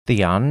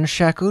The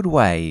Unshackled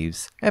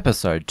Waves,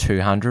 episode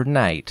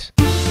 208.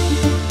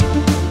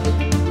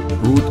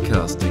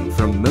 Broadcasting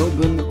from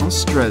Melbourne,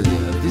 Australia,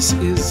 this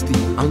is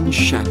The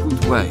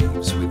Unshackled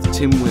Waves with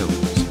Tim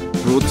Wills,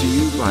 brought to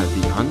you by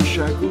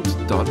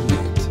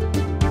theunshackled.net.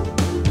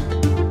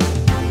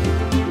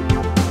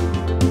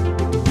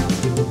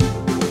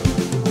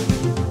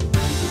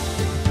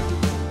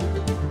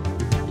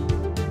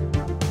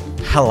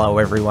 Hello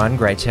everyone,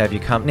 great to have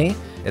your company.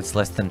 It's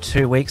less than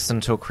 2 weeks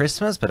until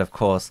Christmas, but of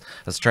course,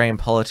 Australian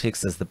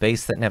politics is the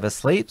beast that never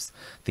sleeps.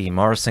 The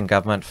Morrison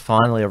Government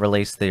finally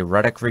released the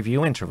Ruddock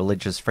review into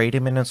religious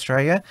freedom in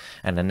Australia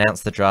and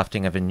announced the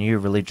drafting of a new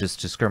Religious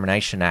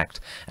Discrimination Act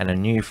and a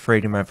new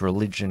Freedom of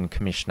Religion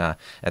Commissioner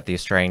at the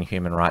Australian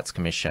Human Rights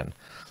Commission.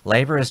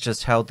 Labor has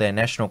just held their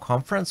national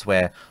conference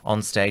where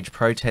onstage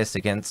protests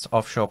against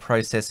offshore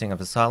processing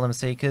of asylum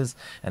seekers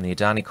and the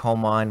Adani coal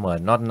mine were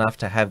not enough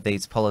to have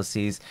these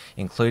policies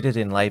included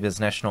in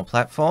Labor's national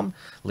platform.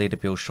 Leader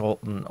Bill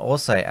Shorten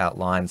also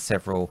outlined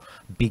several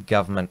big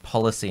government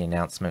policy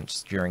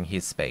announcements during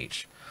his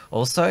speech.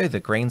 Also, the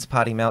Greens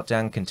Party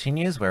meltdown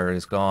continues, where it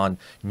has gone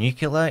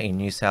nuclear in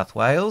New South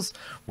Wales,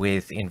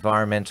 with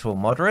environmental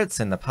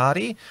moderates in the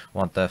party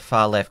want the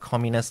far-left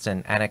communists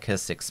and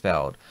anarchists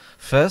expelled.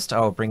 First, I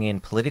will bring in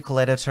political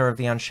editor of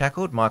The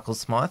Unshackled, Michael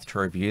Smythe, to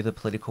review the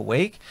political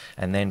week,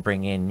 and then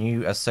bring in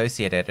new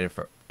associate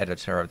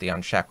editor of The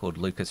Unshackled,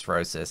 Lucas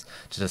Rosas,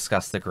 to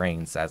discuss the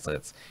Greens as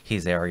it's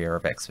his area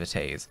of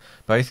expertise.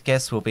 Both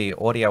guests will be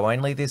audio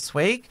only this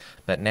week,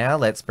 but now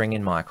let's bring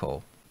in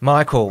Michael.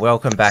 Michael,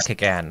 welcome back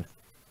again.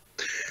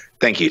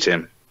 Thank you,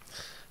 Tim.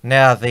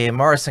 Now, the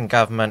Morrison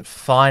Government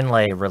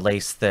finally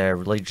released the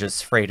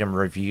Religious Freedom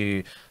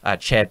Review,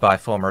 chaired by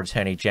former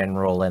Attorney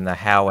General in the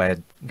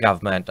Howard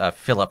government,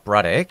 Philip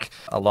Ruddock,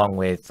 along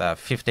with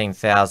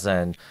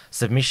 15,000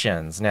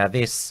 submissions. Now,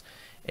 this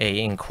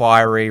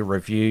inquiry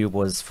review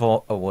was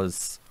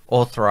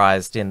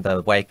authorised in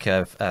the wake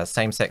of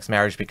same-sex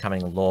marriage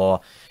becoming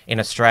law in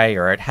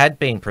Australia. It had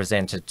been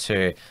presented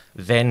to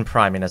then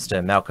Prime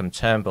Minister Malcolm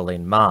Turnbull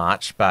in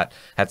March, but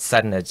had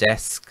sat in a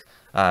desk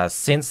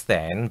since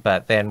then,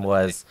 but then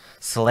was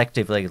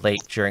selectively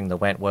leaked during the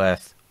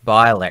Wentworth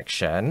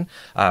by-election.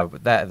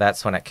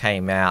 That's when it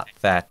came out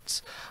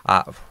that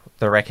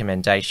the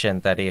recommendation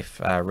that if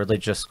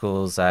religious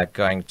schools are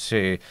going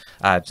to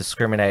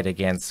discriminate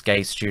against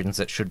gay students,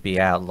 it should be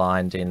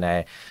outlined in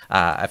a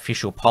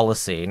official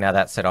policy. Now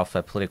that set off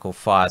a political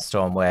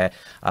firestorm where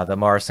the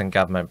Morrison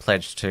government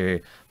pledged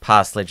to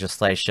pass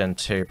legislation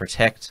to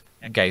protect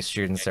gay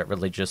students at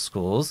religious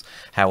schools.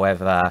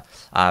 However,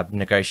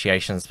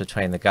 negotiations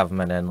between the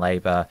government and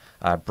Labor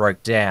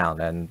broke down,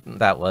 and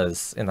that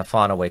was in the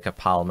final week of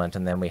Parliament,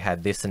 and then we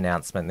had this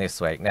announcement this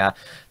week. Now,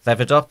 they've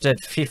adopted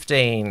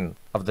 15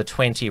 of the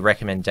 20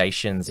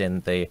 recommendations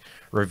in the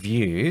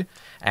review,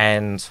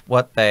 and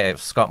what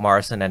Scott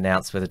Morrison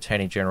announced with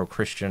Attorney General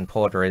Christian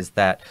Porter is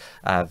that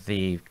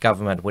the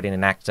government would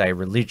enact a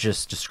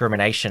Religious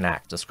Discrimination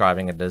Act,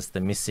 describing it as the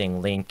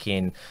missing link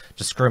in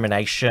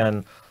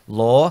discrimination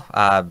law.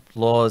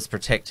 Laws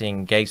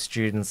protecting gay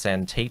students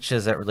and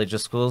teachers at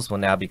religious schools will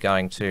now be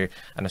going to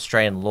an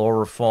Australian Law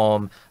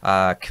Reform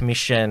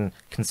Commission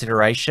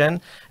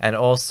consideration, and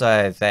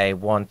also they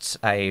want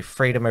a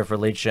Freedom of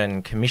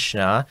Religion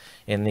Commissioner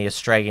in the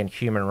Australian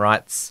Human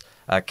Rights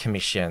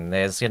Commission.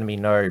 There's going to be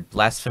no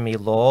blasphemy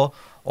law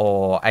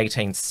or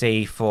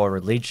 18C for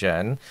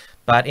religion,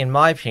 but in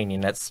my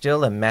opinion, it's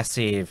still a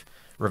massive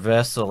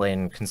reversal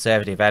in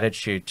conservative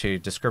attitude to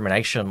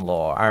discrimination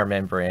law. I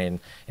remember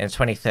in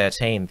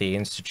 2013, the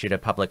Institute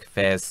of Public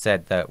Affairs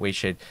said that we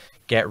should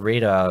get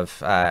rid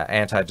of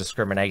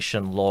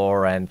anti-discrimination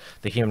law and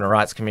the Human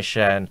Rights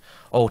Commission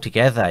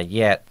altogether,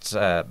 yet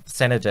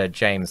Senator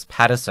James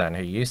Paterson,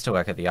 who used to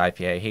work at the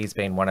IPA, he's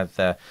been one of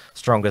the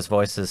strongest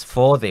voices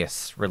for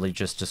this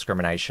Religious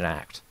Discrimination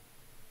Act.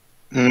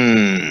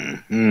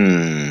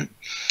 Yeah,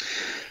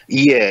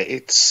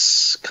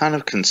 it's kind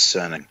of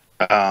concerning.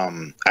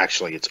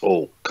 Actually, it's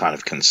all kind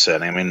of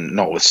concerning. I mean,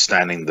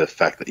 notwithstanding the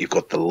fact that you've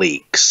got the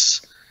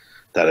leaks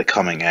that are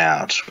coming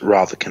out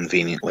rather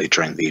conveniently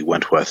during the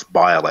Wentworth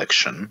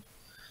by-election.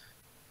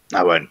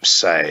 I won't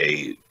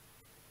say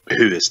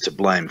who is to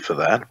blame for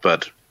that,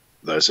 but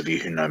those of you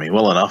who know me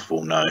well enough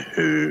will know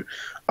who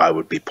I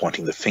would be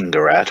pointing the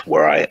finger at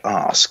were I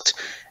asked.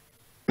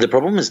 The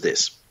problem is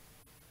this.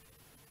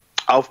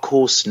 Of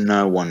course,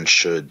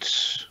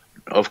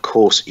 of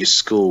course, your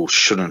school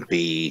shouldn't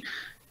be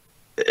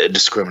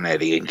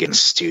discriminating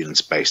against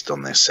students based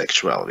on their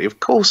sexuality. Of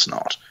course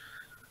not.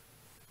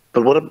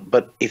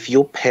 But if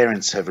your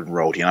parents have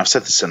enrolled you, and I've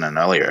said this in an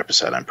earlier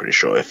episode, I'm pretty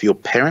sure, if your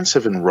parents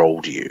have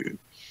enrolled you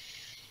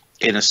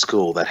in a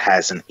school that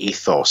has an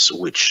ethos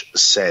which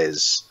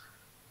says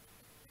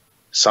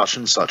such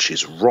and such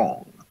is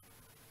wrong,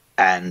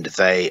 and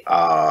they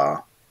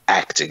are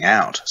acting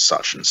out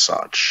such and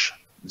such,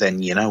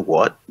 then you know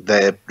what?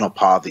 They're not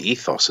part of the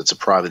ethos. It's a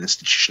private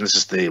institution. This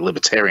is the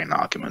libertarian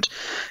argument.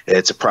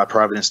 It's a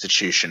private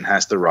institution,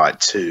 has the right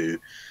to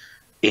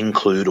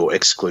include or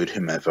exclude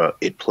whomever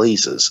it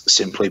pleases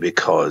simply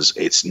because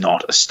it's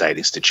not a state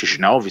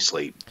institution. Now,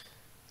 obviously,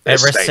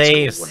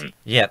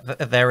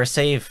 they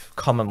receive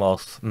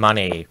Commonwealth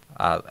money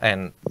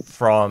and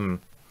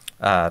from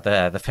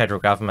the federal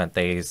government,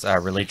 these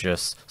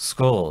religious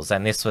schools,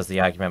 and this was the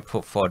argument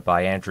put forward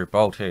by Andrew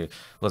Bolt, who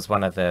was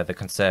one of the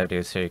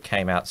Conservatives who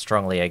came out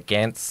strongly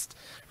against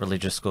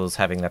religious schools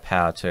having the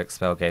power to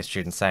expel gay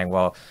students, saying,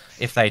 well,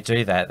 if they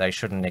do that, they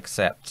shouldn't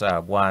accept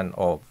one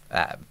or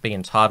be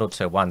entitled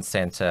to 1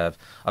 cent of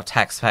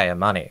taxpayer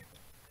money.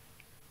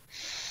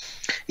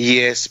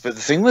 Yes, but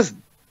the thing with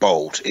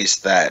Bolt is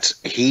that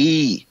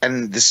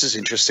and this is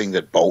interesting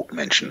that Bolt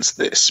mentions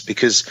this,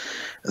 because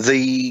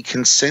the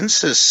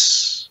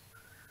consensus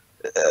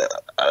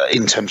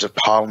in terms of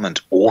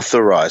Parliament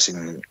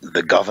authorising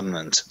the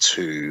government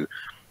to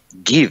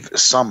give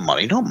some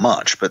money, not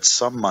much, but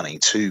some money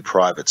to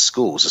private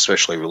schools,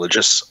 especially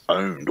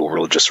religious-owned or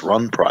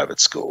religious-run private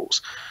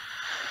schools,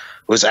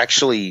 was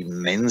actually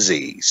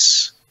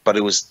Menzies, but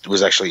it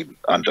was actually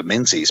under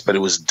Menzies, but it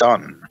was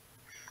done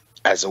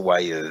as a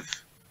way of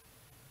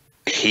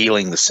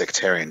healing the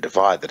sectarian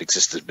divide that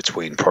existed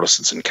between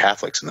Protestants and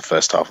Catholics in the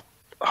first half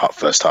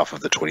of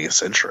the 20th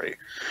century.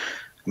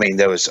 I mean,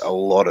 there was a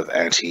lot of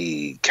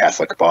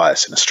anti-Catholic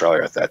bias in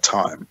Australia at that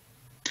time.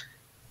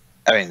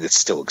 I mean, it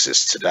still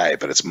exists today,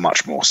 but it's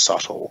much more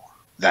subtle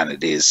than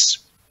it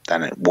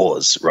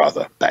was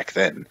rather back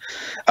then.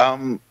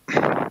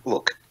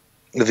 Look,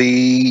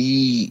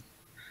 the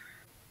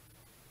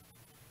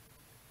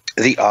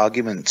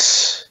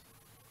argument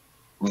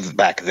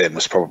back then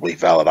was probably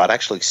valid. I'd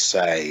actually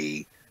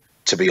say,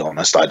 to be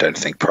honest, I don't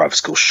think private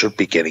schools should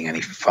be getting any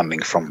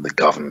funding from the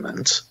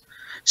government,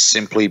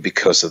 simply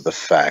because of the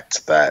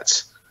fact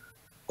that,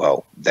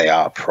 well, they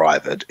are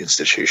private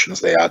institutions.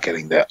 They are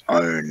getting their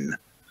own.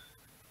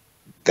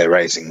 They're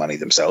raising money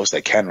themselves.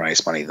 They can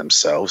raise money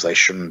themselves. They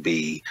shouldn't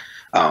be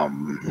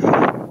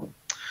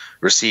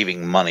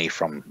receiving money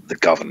from the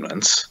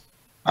government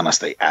unless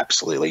they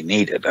absolutely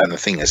need it. And the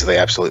thing is, if they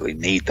absolutely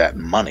need that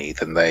money,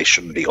 then they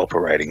shouldn't be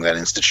operating that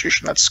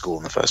institution, that school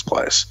in the first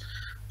place.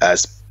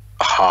 As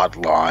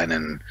hardline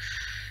and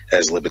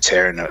as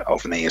libertarian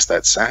of me as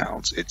that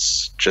sounds,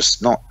 it's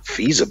just not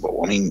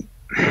feasible. I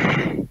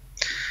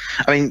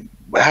mean,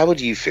 how would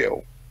you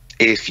feel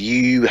if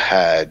you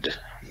had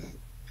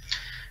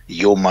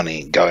your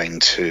money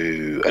going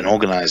to an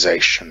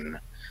organization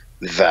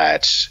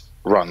that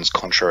runs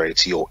contrary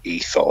to your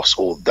ethos,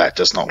 or that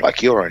does not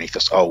like your own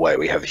ethos? Oh, wait,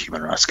 we have the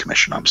Human Rights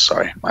Commission. I'm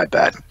sorry, my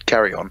bad.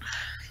 Carry on.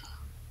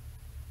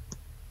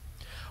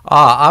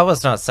 I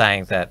was not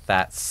saying that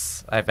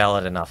that's a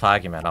valid enough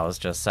argument. I was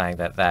just saying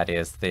that that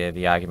is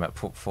the argument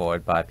put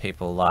forward by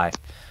people like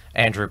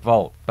Andrew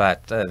Bolt.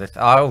 But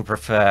I would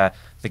prefer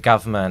the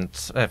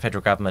government,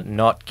 federal government,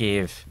 not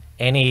give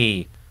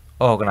any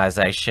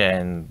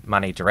organisation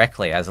money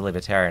directly. As a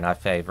libertarian, I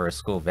favour a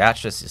school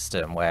voucher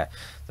system where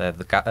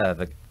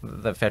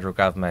the federal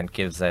government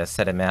gives a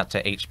set amount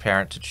to each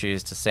parent to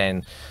choose to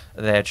send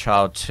their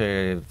child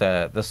to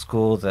the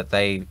school that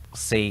they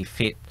see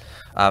fit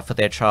for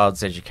their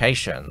child's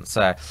education.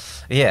 So,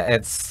 yeah,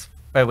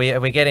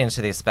 we get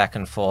into this back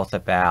and forth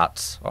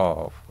about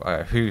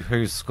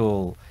whose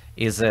school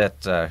is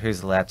it,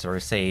 who's allowed to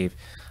receive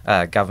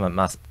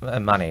government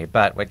money,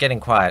 but we're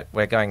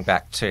going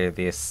back to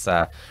this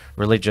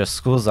religious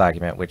schools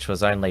argument, which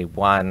was only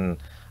one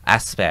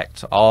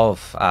aspect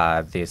of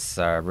this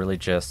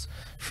religious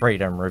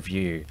freedom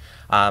review.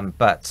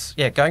 But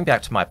yeah, going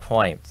back to my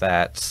point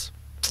that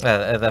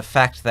the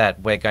fact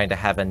that we're going to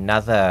have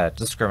another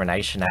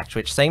discrimination act,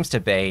 which seems to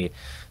be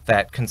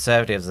that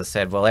Conservatives have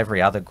said, well,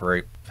 every other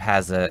group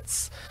has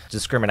its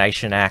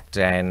Discrimination Act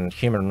and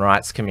Human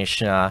Rights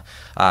Commissioner,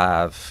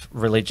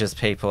 religious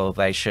people,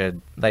 they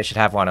should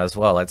have one as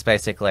well. It's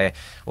basically,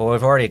 well,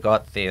 we've already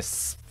got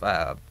this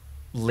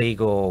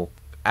legal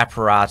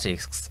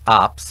apparatus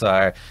up,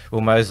 so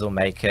we might as well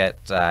make it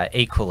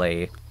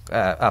equally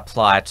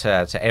apply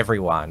to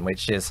everyone,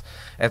 which is,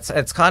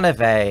 it's kind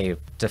of a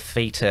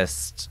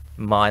defeatist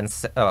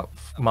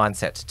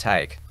mindset to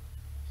take.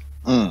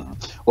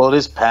 Well, it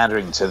is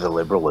pandering to the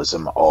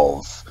liberalism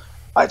of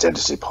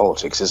identity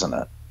politics, isn't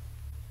it?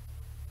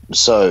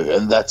 So,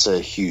 and that's a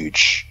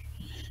huge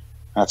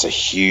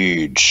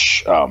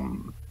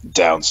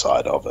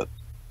downside of it.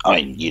 I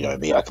mean, you know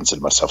me, I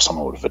consider myself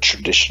somewhat of a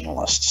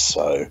traditionalist,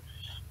 so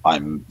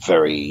I'm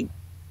very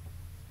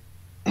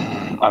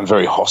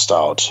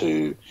hostile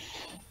to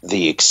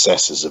the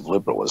excesses of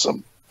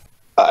liberalism.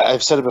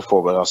 I've said it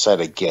before, but I'll say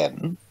it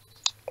again.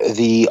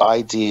 The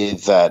idea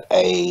that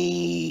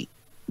a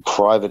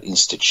private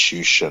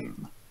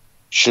institution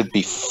should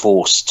be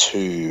forced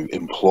to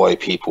employ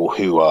people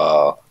who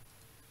are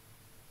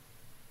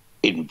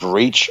in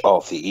breach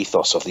of the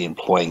ethos of the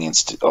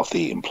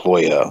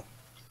employer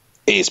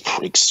is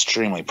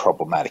extremely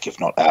problematic, if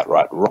not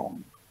outright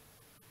wrong.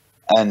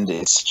 And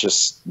it's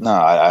just, no,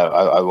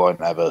 I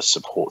won't ever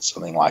support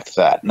something like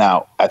that.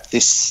 Now, at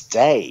this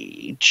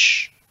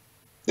stage,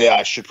 yeah,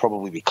 I should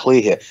probably be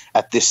clear here.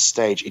 At this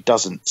stage, it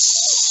doesn't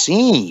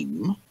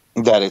seem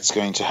that it's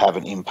going to have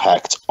an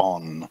impact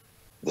on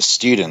the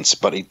students,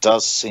 but it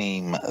does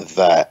seem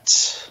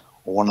that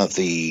one of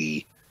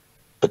the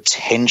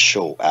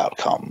potential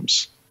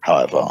outcomes,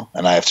 however,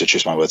 and I have to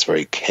choose my words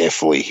very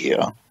carefully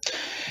here,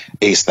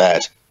 is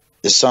that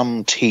there's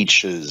some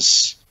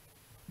teachers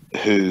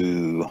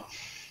who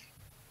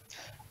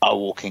are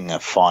walking a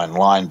fine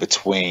line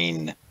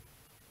between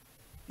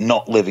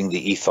not living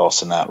the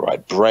ethos and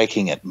outright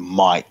breaking it,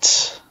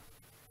 might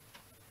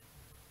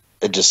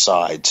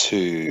decide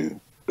to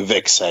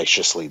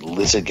vexatiously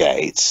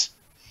litigate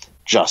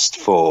just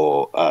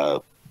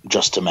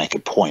to make a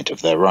point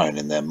of their own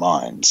in their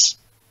minds.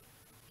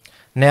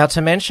 Now,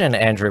 to mention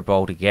Andrew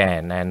Bald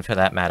again, and for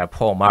that matter,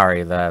 Paul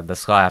Murray, the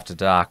Sky After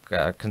Dark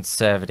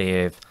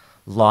conservative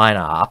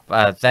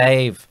lineup,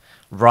 they've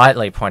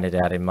rightly pointed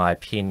out, in my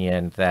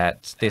opinion,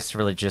 that this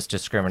Religious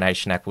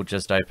Discrimination Act will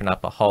just open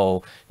up a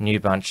whole new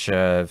bunch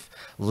of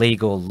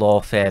legal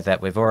lawfare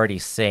that we've already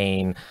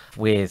seen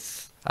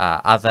with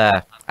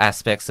other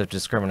aspects of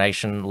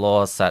discrimination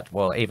laws, such,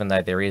 well, even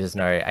though there is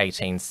no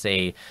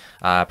 18C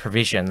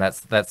provision,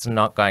 that's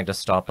not going to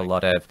stop a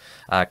lot of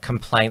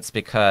complaints,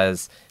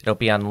 because it'll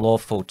be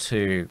unlawful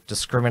to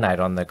discriminate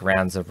on the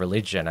grounds of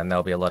religion, and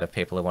there'll be a lot of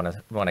people who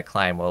want to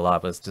claim, well, I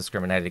was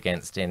discriminated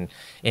against in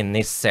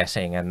this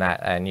setting and that,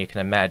 and you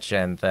can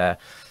imagine the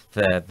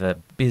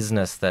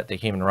business that the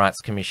Human Rights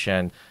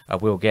Commission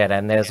will get.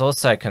 And there's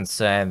also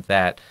concern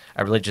that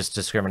a Religious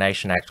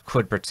Discrimination Act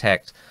could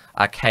protect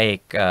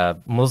archaic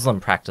Muslim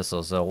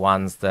practices, or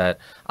ones that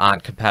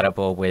aren't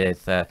compatible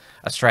with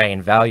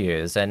Australian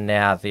values. And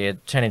now the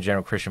Attorney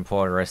General Christian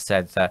Porter has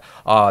said that,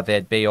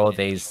 there'd be all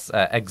these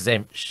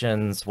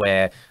exemptions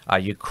where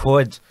you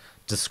could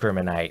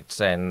discriminate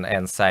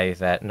and say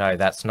that, no,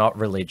 that's not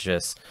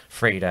religious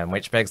freedom,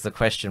 which begs the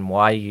question,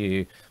 why are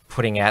you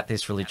putting out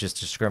this Religious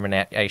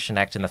Discrimination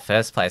Act in the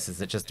first place?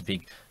 Is it just a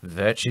big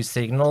virtue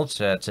signal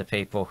to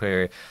people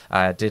who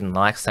didn't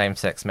like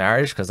same-sex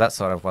marriage? Because that's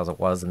sort of what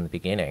it was in the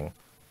beginning.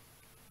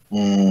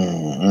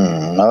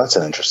 No, that's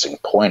an interesting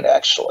point,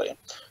 actually.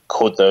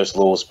 Could such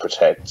laws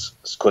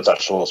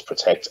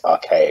protect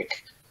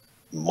archaic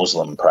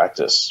Muslim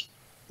practice?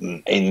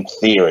 In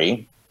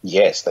theory,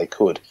 yes, they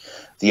could.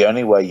 The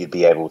only way you'd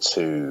be able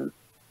to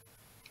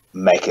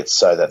make it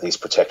so that these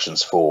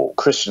protections for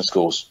Christian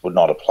schools would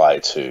not apply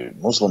to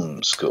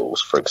Muslim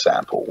schools, for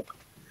example.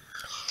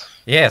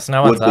 Yes,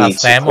 no one's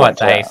asked them what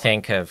they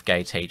think of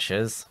gay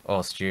teachers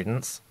or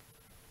students.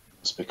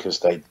 It's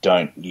because they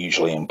don't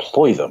usually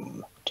employ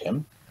them,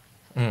 Tim.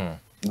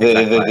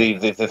 Exactly.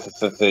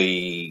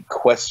 The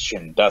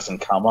question doesn't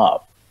come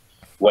up.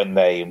 When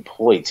they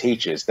employ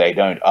teachers, they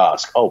don't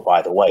ask, oh,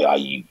 by the way, are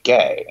you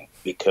gay?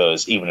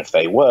 Because even if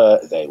they were,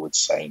 they would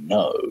say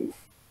no,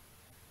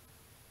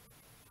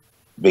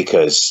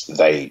 because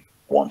they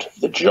want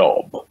the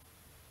job.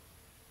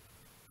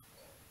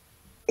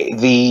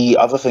 The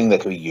other thing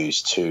that could be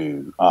used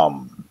to,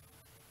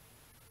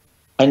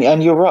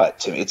 and you're right,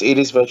 Tim, it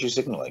is virtue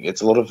signaling.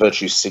 It's a lot of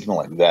virtue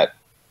signaling that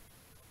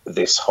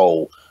this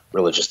whole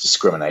Religious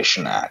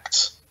Discrimination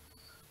Act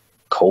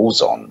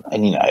calls on.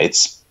 And,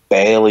 it's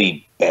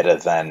barely better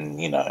than,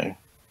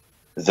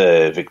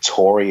 the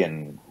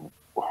Victorian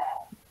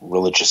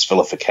Religious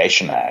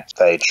Vilification Act.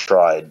 They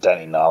tried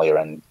Danny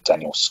Nalia and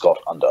Daniel Scott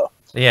under.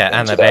 Yeah,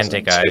 and the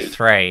Bendigo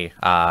 3,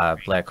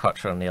 Blair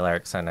Cottrell, Neil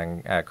Erickson,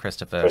 and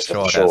Christopher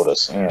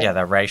Shortus. Yeah,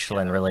 the Racial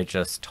and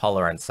Religious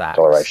Tolerance Act.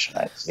 Toleration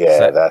Act. Yeah,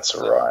 so, that's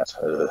right.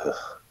 Ugh.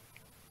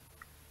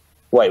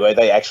 Wait,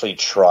 they actually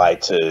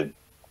tried to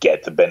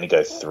get the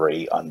Bendigo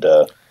 3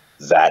 under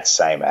that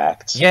same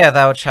act? Yeah,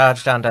 they were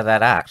charged under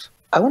that act.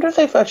 I wonder if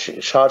they've actually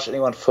charged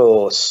anyone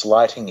for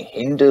slighting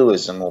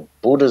Hinduism or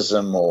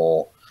Buddhism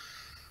or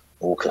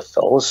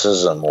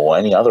Catholicism or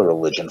any other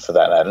religion for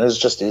that matter. Is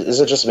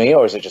it just me,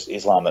 or is it just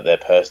Islam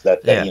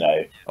that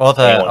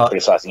anyone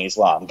criticizing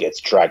Islam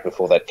gets dragged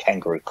before that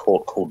kangaroo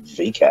court called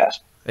VCAT?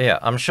 Yeah,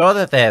 I'm sure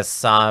that there's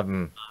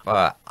some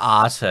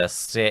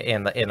artist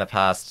in the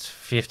past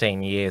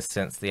 15 years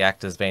since the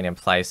act has been in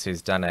place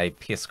who's done a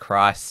Piss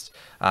Christ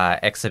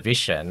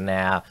exhibition.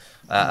 Now,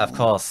 of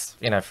course,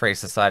 free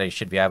society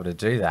should be able to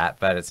do that,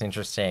 but it's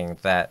interesting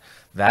that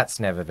that's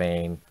never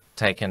been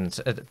taken.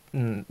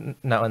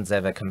 No one's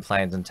ever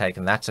complained and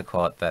taken that to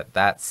court,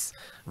 that's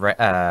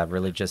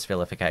religious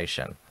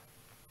vilification.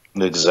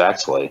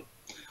 Exactly.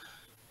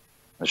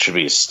 There should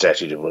be a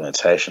statute of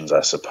limitations,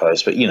 I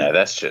suppose. But,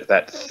 that's just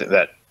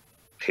that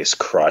Piss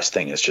Christ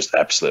thing is just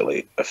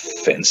absolutely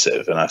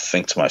offensive. And I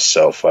think to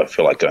myself, I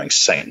feel like going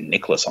St.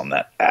 Nicholas on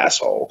that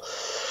asshole.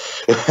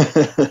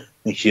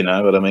 You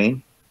know what I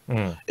mean?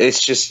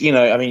 It's just,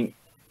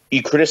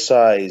 you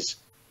criticize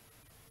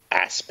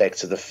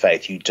aspects of the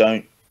faith. You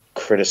don't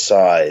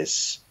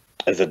criticize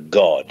the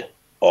god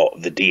or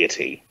the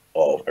deity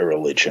of a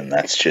religion.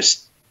 That's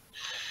just...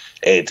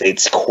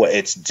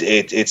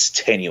 It's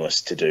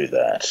tenuous to do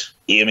that.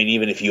 I mean,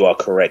 even if you are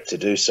correct to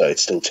do so,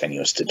 it's still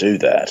tenuous to do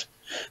that.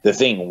 The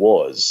thing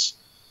was,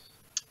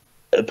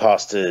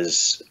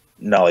 pastors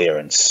Nallier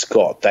and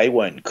Scott, they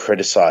weren't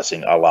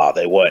criticising Allah,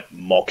 they weren't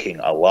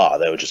mocking Allah,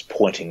 they were just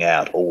pointing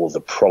out all of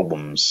the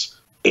problems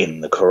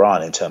in the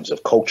Quran in terms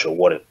of culture,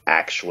 what it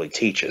actually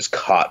teaches,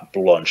 carte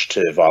blanche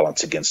to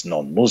violence against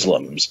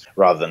non-Muslims,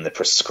 rather than the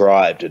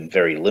prescribed and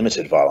very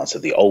limited violence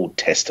of the Old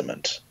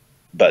Testament.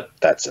 But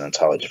that's an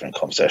entirely different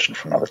conversation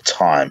for another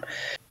time.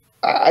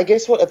 I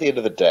guess at the end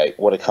of the day,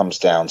 what it comes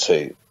down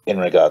to in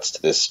regards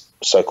to this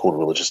so-called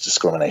Religious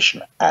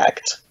Discrimination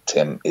Act,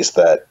 Tim, is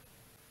that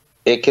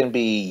it can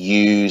be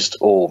used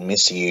or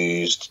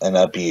misused and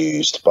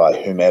abused by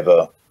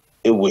whomever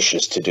it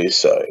wishes to do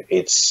so.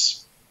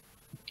 It's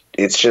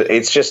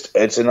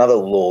another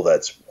law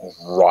that's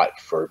ripe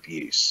for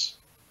abuse,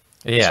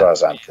 as far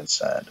as I'm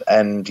concerned.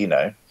 And,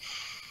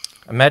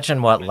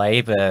 imagine what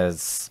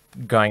Labor's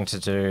going to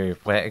do,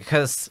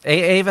 because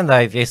even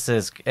though this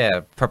is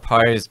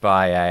proposed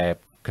by a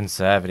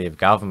conservative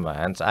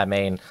government, I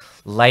mean,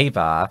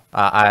 Labor,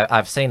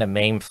 I've seen a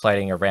meme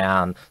floating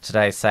around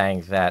today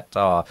saying that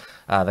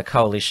the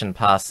coalition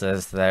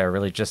passes the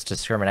Religious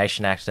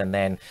Discrimination Act, and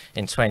then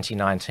in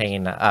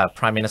 2019,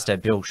 Prime Minister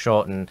Bill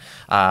Shorten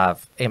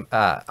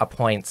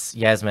appoints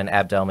Yasmin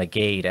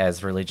Abdel-Magid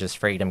as Religious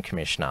Freedom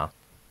Commissioner.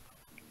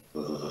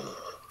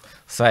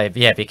 So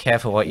yeah, be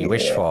careful what you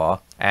wish for.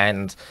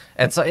 And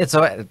this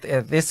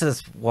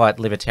is what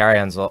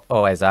libertarians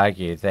always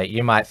argue, that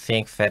you might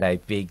think that a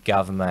big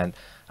government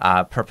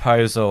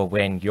proposal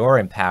when you're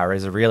in power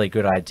is a really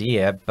good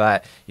idea,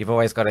 but you've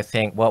always got to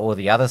think, what will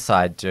the other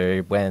side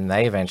do when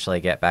they eventually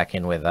get back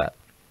in with it?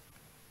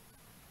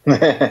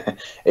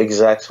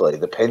 Exactly.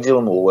 The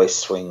pendulum always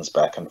swings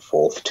back and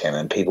forth, Tim,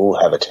 and people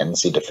have a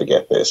tendency to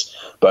forget this,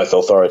 both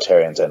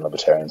authoritarians and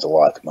libertarians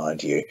alike,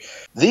 mind you.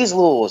 These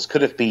laws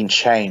could have been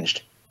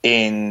changed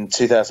in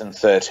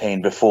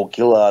 2013 before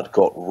Gillard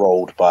got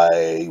rolled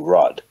by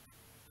Rudd.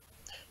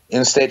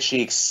 Instead,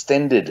 she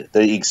extended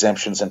the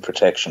exemptions and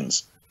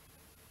protections.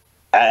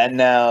 And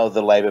now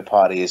the Labor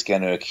Party is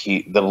going to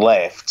accuse the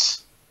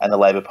left, and the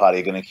Labor Party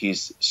are going to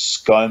accuse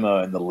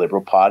ScoMo and the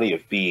Liberal Party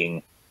of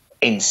being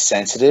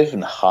insensitive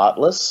and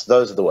heartless.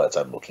 Those are the words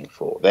I'm looking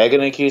for. They're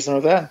going to accuse them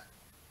of that.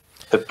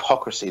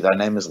 Hypocrisy. Their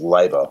name is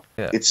Labor.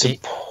 Yeah. It's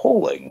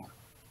appalling.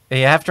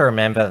 You have to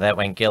remember that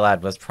when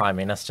Gillard was Prime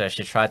Minister,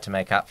 she tried to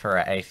make up for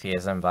her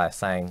atheism by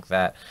saying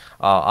that,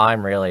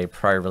 I'm really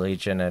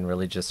pro-religion and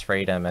religious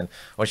freedom. And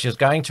she was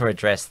going to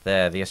address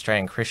the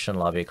Australian Christian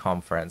Lobby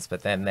conference,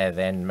 but then their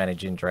then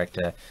Managing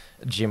Director,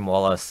 Jim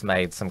Wallace,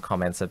 made some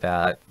comments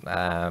about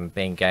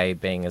being gay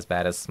being as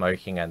bad as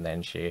smoking, and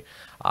then she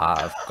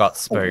got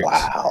spooked.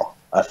 Wow.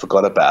 I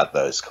forgot about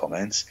those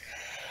comments.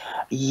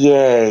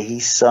 Yeah,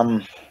 he's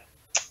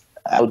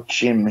our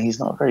Jim, he's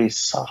not very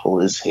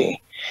subtle, is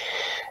he?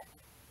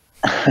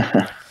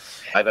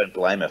 I don't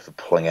blame her for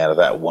pulling out of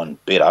that one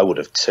bit. I would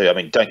have too. I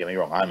mean, don't get me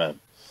wrong.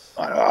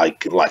 I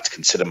like to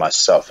consider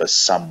myself as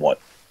somewhat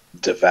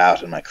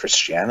devout in my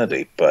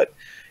Christianity, but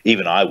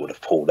even I would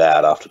have pulled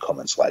out after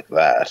comments like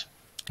that.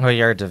 Well,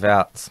 you're a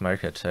devout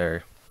smoker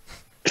too.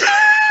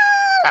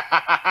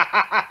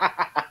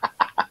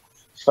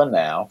 For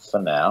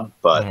now,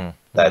 but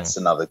that's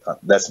another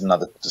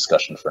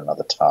discussion for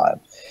another time.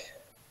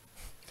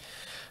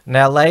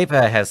 Now,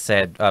 Labor has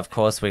said, of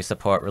course, we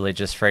support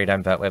religious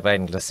freedom, but we're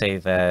waiting to see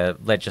the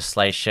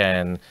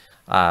legislation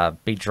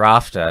be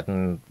drafted.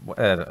 And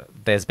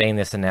there's been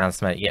this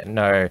announcement, yet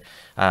no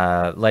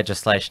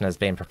legislation has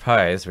been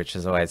proposed, which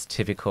is always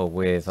typical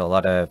with a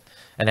lot of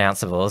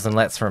announceables. And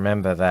let's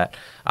remember that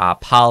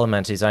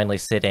Parliament is only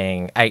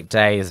sitting 8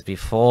 days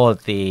before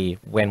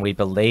when we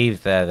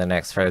believe the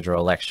next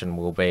federal election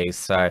will be.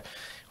 So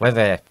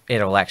whether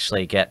it'll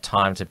actually get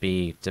time to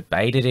be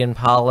debated in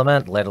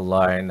Parliament, let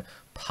alone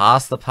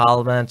past the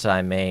Parliament,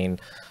 I mean,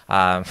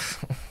 I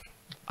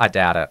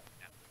doubt it.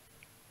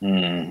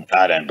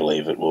 I don't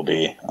believe it will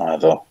be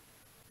either.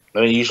 I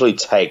mean, it usually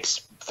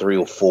takes 3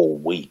 or 4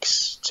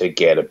 weeks to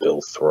get a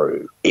bill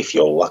through, if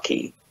you're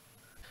lucky.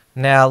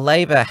 Now,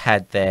 Labor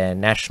had their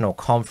national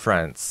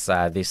conference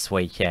this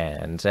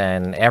weekend,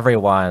 and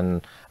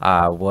everyone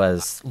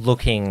was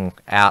looking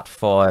out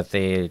for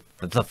the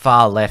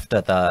far left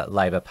of the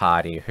Labor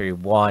Party, who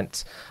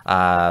want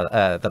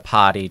the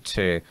party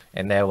to,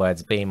 in their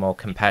words, be more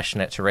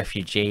compassionate to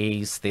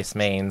refugees. This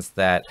means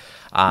that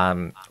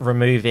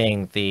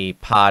removing the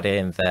part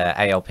in the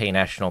ALP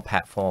national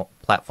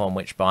platform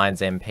which binds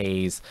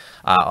MPs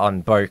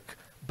on boat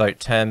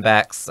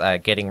turnbacks,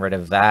 getting rid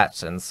of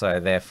that, and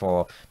so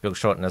therefore Bill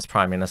Shorten as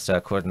Prime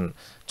Minister couldn't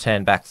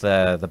turn back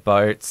the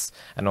boats,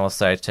 and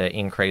also to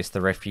increase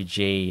the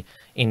refugee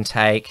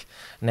intake.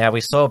 Now,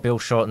 we saw Bill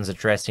Shorten's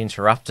address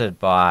interrupted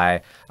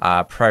by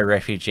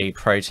pro-refugee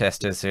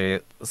protesters who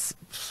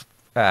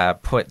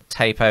put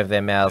tape over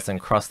their mouths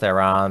and cross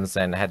their arms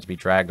and had to be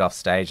dragged off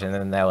stage. And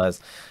then there was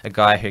a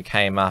guy who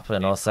came up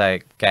and also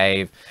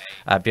gave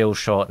Bill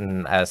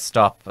Shorten a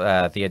stop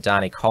the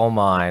Adani coal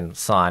mine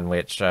sign,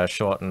 which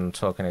Shorten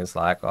took and is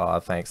like,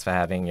 oh, thanks for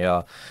having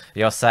your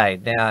say.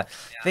 Now,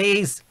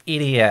 these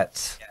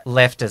idiot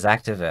leftist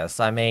activists,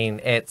 I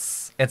mean,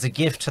 it's a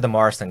gift to the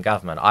Morrison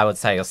government. I would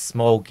say a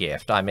small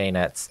gift. I mean,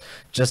 it's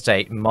just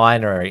a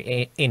minor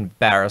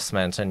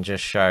embarrassment and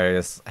just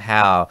shows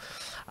how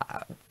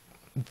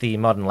the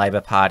modern Labour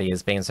Party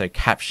has been so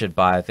captured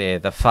by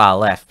the far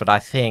left. But I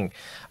think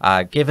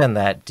given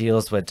that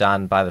deals were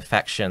done by the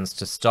factions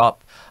to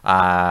stop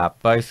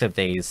both of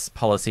these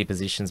policy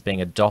positions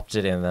being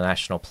adopted in the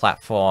national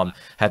platform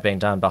have been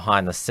done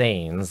behind the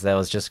scenes, there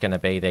was just going to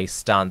be these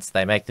stunts.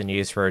 They make the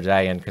news for a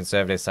day and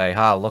Conservatives say,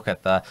 oh, look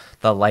at the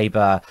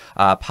Labour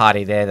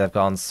Party there, they've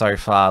gone so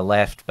far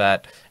left,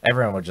 but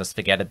everyone would just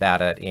forget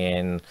about it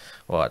in,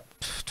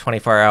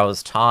 24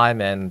 hours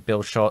time. And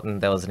Bill Shorten,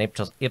 there was an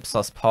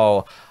Ipsos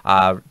poll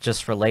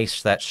just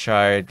released that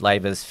showed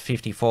Labour's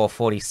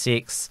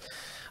 54-46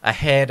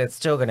 ahead. It's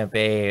still going to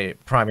be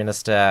Prime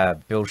Minister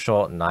Bill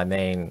Shorten. I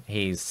mean,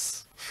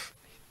 he's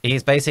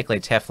basically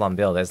Teflon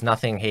Bill. There's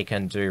nothing he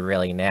can do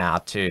really now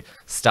to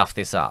stuff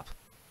this up.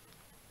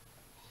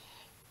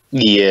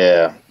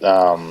 Yeah.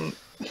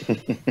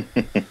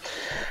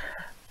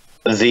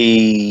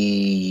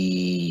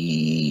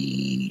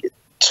 The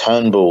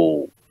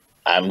Turnbull,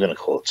 I'm going to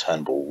call it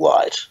Turnbull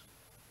Light.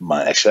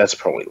 Actually, that's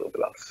probably a little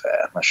bit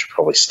unfair. I should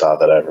probably start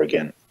that over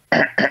again.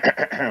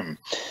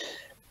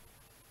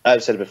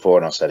 I've said it before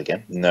and I'll say it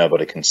again.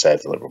 Nobody can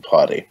save the Liberal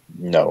Party.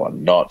 No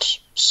one. Not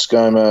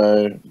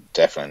ScoMo,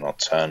 definitely not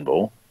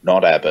Turnbull,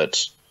 not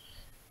Abbott.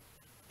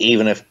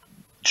 Even if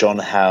John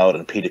Howard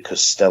and Peter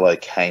Costello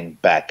came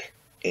back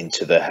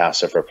into the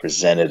House of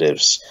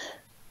Representatives,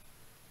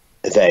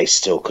 they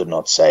still could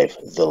not save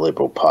the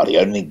Liberal Party.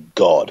 Only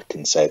God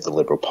can save the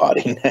Liberal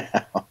Party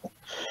now.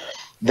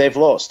 They've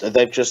lost.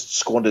 They've just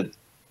squandered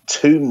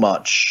too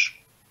much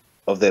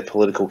of their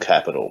political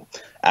capital.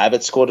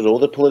 Abbott squandered all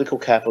the political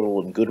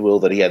capital and goodwill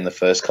that he had in the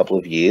first couple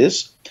of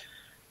years.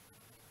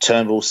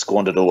 Turnbull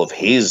squandered all of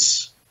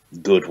his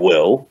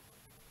goodwill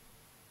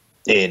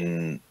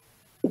in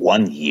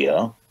 1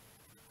 year.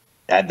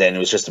 And then it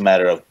was just a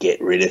matter of get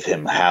rid of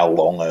him. How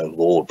long, oh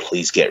Lord,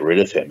 please get rid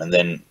of him. And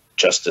then,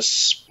 just to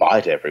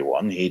spite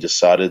everyone, he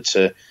decided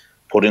to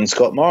put in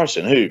Scott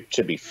Morrison, who,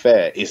 to be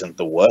fair, isn't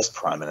the worst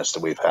Prime Minister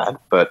we've had,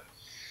 but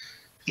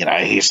you know,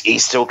 he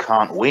still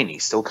can't win. He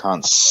still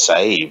can't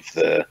save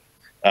the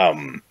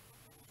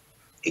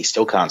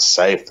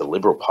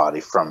Liberal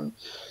Party from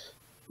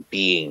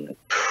being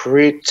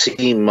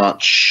pretty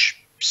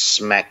much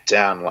smacked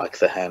down like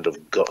the hand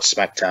of God,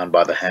 smacked down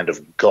by the hand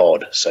of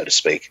God, so to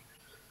speak.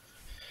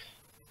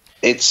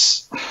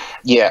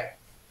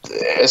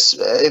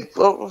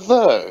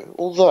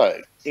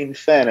 Although, in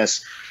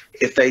fairness,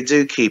 if they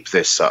do keep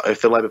this up,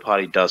 if the Labour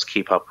Party does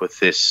keep up with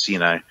this, you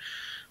know,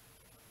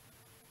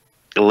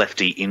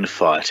 lefty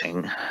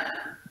infighting,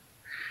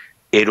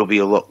 it'll be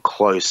a lot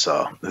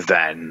closer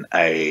than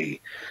a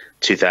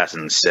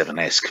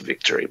 2007-esque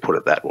victory, put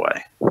it that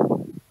way.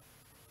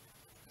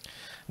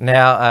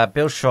 Now,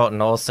 Bill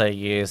Shorten also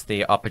used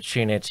the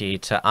opportunity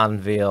to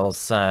unveil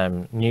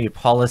some new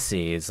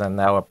policies, and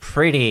they were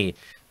pretty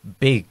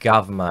big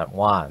government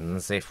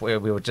ones. If we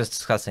were just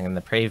discussing in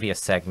the previous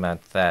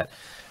segment that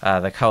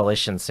the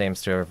coalition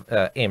seems to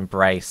have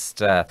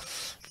embraced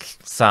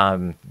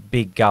some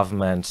big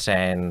government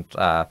and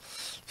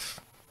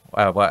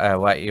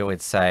what you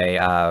would say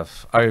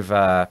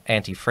over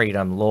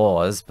anti-freedom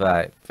laws,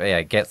 but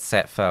yeah, get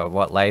set for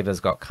what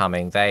Labor's got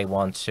coming. They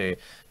want to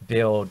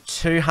build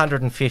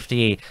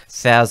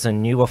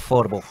 250,000 new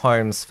affordable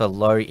homes for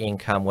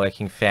low-income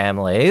working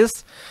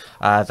families.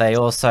 They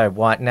also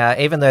want, now,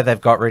 even though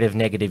they've got rid of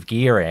negative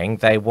gearing,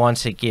 they want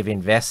to give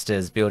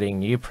investors building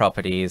new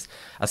properties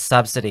a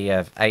subsidy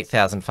of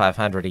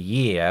 $8,500 a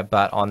year,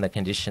 but on the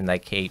condition they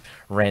keep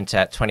rent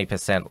at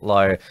 20%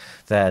 low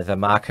the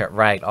market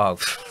rate. Oh,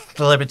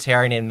 the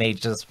libertarian in me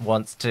just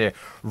wants to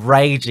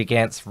rage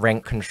against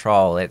rent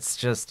control. It's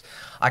just,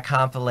 I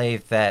can't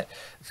believe that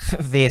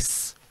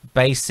this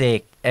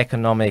basic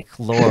economic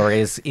law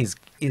is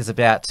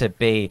about to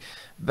be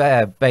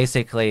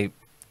basically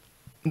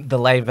the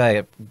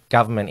Labor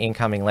government,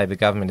 incoming Labor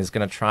government, is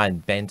going to try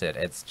and bend it.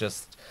 It's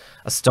just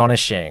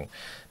astonishing.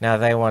 Now,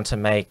 they want to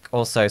make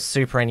also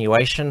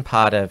superannuation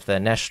part of the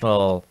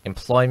national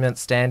employment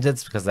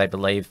standards because they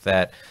believe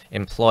that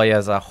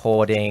employers are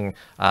hoarding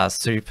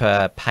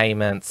super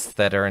payments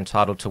that are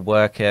entitled to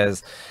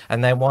workers.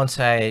 And they want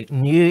a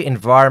new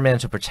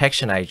environmental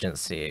protection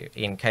agency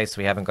in case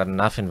we haven't got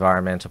enough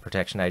environmental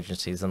protection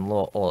agencies and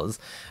laws.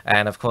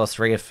 And of course,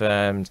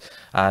 reaffirmed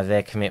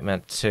their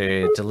commitment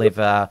to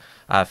deliver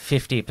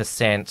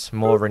 50%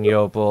 more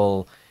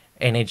renewable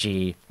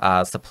energy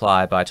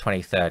supply by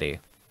 2030.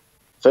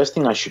 First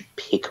thing I should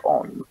pick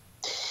on,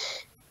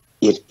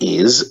 it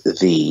is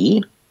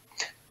the,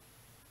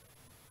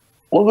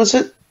 what was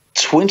it,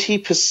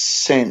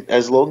 20%,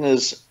 as long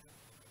as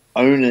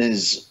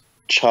owners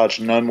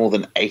charge no more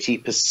than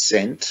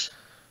 80%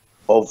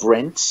 of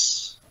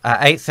rents?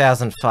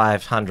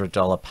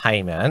 $8,500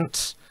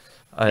 payment,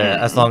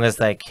 as long as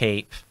they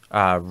keep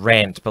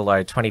rent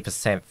below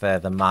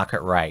 20% the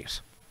market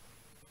rate.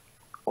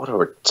 What a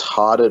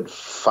retarded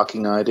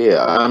fucking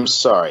idea! I'm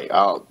sorry.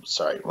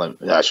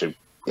 I should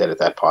edit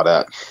that part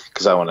out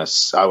because I want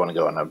to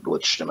go on a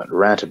legitimate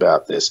rant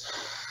about this.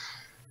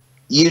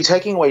 You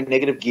taking away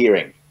negative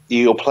gearing.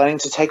 You're planning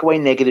to take away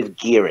negative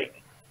gearing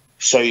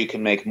so you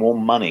can make more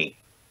money,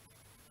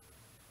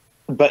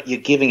 but you're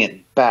giving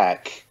it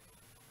back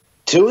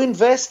to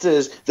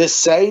investors, the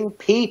same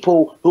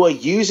people who are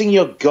using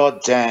your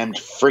goddamn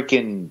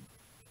freaking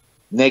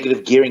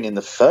negative gearing in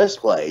the first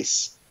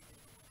place.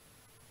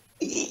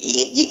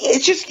 You're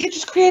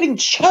just creating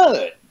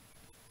churn.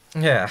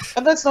 Yeah.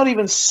 And that's not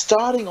even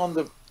starting on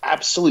the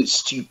absolute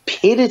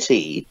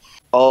stupidity.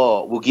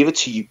 Oh, we'll give it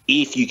to you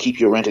if you keep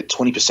your rent at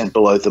 20%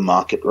 below the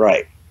market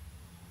rate.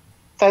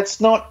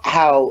 That's not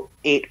how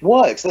it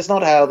works. That's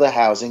not how the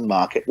housing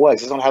market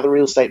works. That's not how the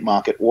real estate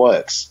market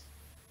works.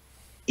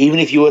 Even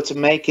if you were to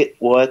make it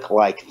work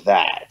like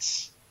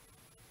that,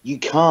 you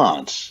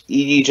can't.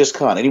 You just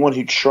can't. Anyone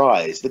who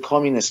tries, the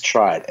communists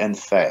tried and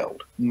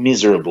failed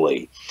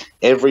miserably.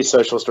 Every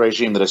socialist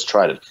regime that has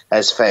tried it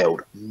has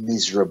failed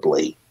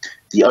miserably.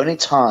 The only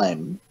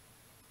time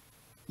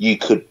you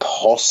could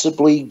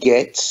possibly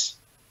get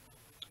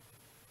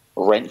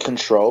rent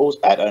controls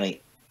at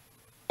only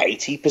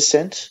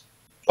 80%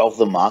 of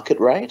the market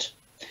rate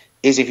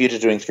is if you're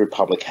doing through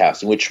public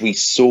housing, which we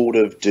sort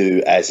of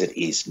do as it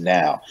is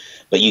now.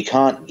 But you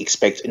can't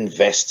expect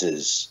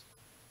investors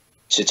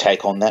to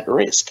take on that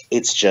risk.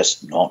 It's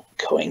just not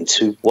going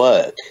to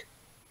work.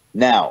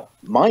 Now,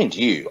 mind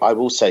you, I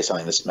will say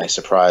something that may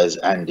surprise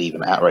and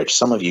even outrage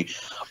some of you.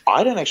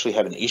 I don't actually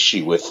have an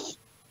issue with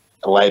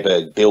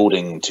Labor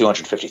building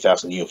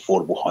 250,000 new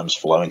affordable homes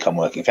for low-income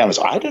working families.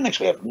 I don't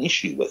actually have an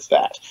issue with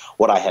that.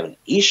 What I have an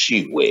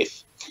issue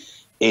with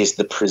is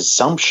the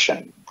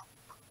presumption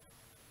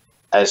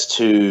as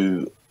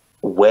to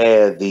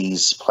where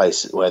these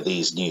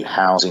new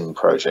housing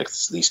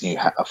projects, these new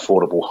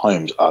affordable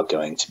homes are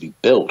going to be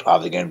built. Are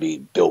they going to be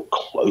built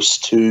close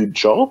to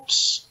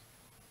jobs,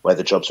 where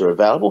the jobs are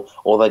available,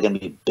 or are they going to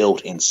be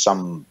built in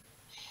some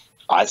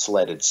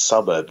isolated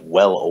suburb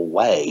well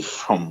away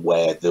from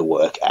where the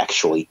work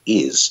actually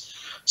is?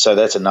 So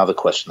that's another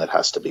question that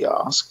has to be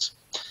asked.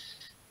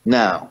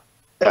 Now,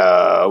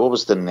 what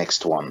was the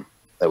next one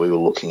that we were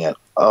looking at?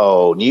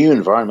 Oh, new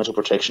Environmental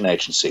Protection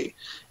Agency,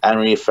 and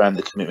reaffirmed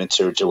the commitment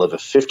to deliver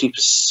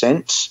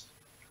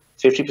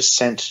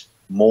 50%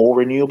 more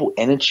renewable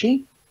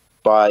energy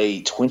by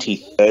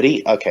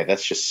 2030. Okay,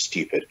 that's just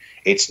stupid.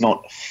 It's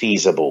not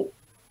feasible.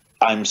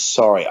 I'm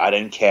sorry. I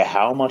don't care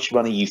how much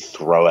money you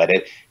throw at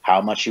it,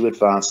 how much you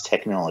advance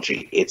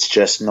technology. It's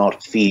just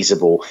not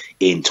feasible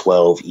in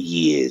 12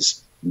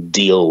 years.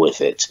 Deal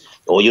with it.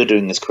 All you're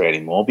doing is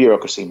creating more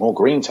bureaucracy, more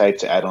green tape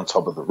to add on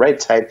top of the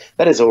red tape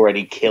that is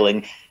already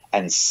killing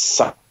and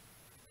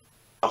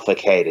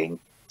suffocating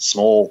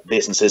small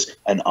businesses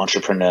and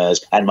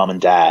entrepreneurs and mum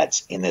and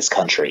dads in this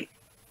country.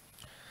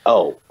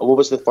 Oh, what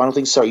was the final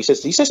thing? Sorry,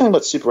 did you say something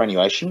about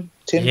superannuation,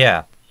 Tim?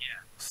 Yeah.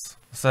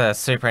 So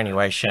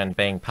superannuation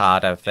being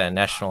part of the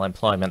national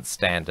employment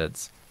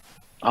standards.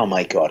 Oh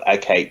my God.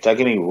 Okay, don't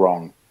get me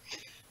wrong.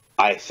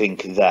 I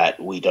think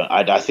that we don't.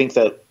 I think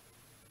that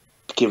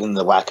given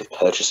the lack of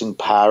purchasing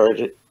power,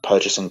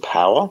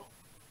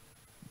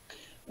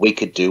 we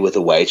could do with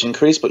a wage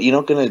increase, but you're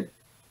not going to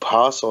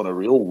pass on a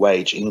real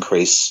wage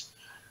increase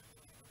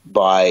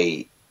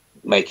by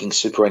making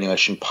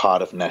superannuation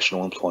part of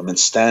national employment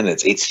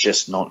standards. It's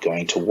just not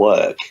going to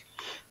work.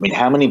 I mean,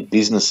 how many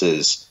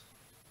businesses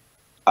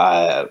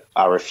are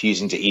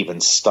refusing to even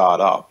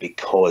start up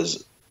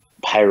because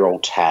payroll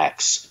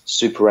tax,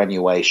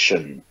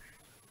 superannuation,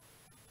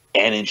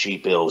 energy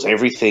bills,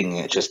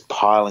 everything just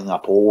piling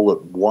up all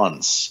at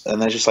once?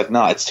 And they're just like,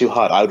 no, it's too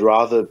hard. I would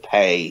rather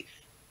pay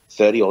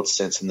 30 odd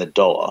cents in the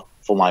dollar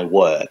for my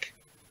work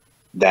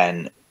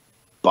than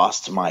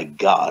bust my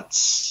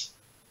guts,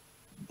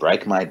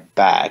 break my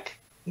back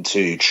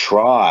to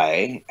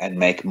try and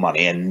make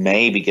money and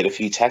maybe get a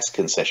few tax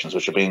concessions,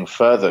 which are being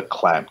further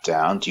clamped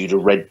down due to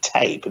red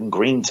tape and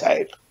green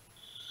tape.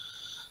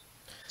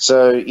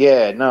 So,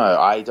 yeah, no,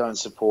 I don't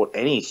support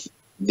any.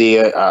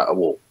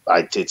 Well,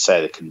 I did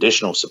say the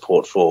conditional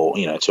support for,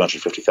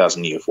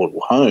 250,000 new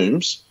affordable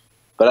homes.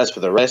 But as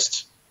for the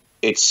rest,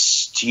 it's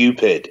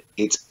stupid.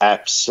 It's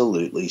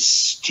absolutely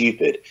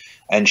stupid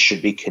and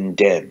should be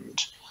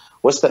condemned.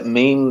 What's that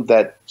meme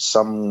that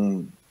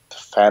some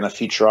fan of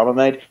Futurama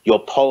made? Your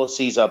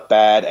policies are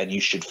bad and you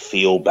should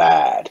feel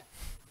bad.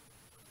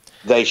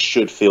 They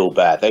should feel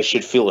bad. They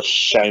should feel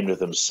ashamed of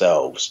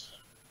themselves.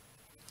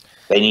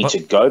 They need to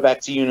go back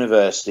to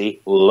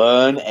university,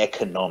 learn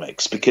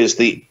economics, because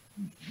the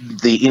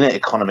inner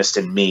economist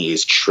in me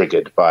is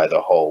triggered by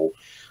the whole,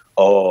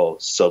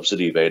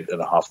 subsidy of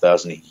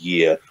 $8,500 a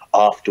year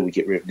after we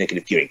get rid of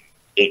negative gearing.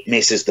 It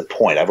misses the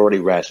point. I've already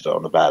ranted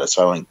on about it,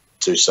 so I won't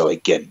do so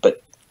again.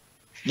 But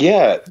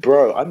yeah,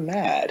 bro, I'm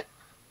mad.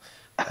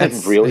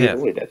 and really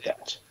avoided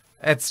that.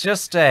 It's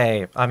just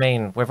I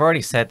mean, we've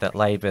already said that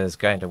Labor's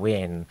going to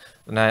win,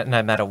 no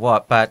matter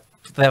what, but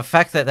the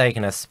fact that they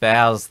can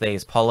espouse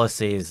these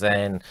policies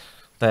and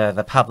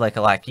the public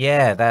are like,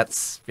 yeah,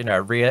 that's, you know,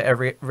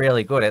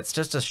 really good. It's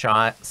just a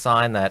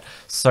sign that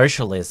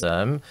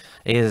socialism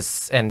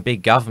is, and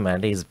big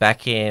government is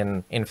back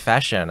in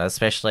fashion,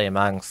 especially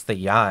amongst the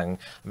young.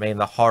 I mean,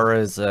 the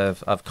horrors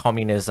of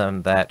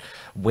communism that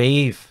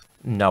we've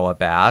know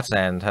about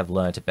and have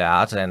learnt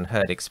about and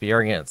heard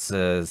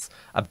experiences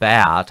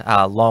about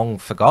are long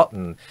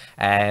forgotten,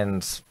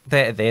 and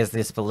there's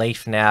this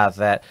belief now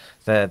that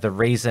the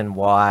reason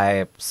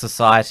why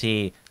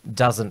society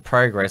doesn't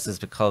progress is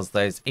because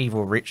those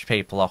evil rich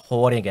people are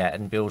hoarding it,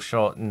 and Bill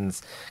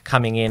Shorten's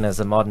coming in as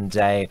a modern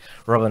day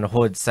Robin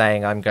Hood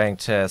saying, I'm going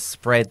to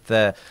spread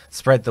the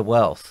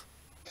wealth.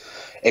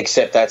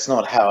 Except that's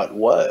not how it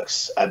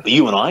works. But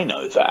you and I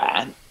know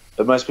that.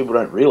 But most people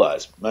don't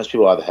realise. Most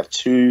people either have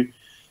too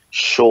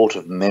short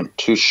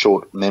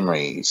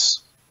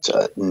memories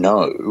to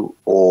know,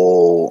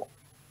 or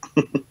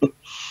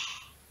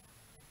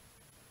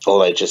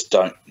or they just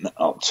don't.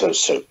 Oh, so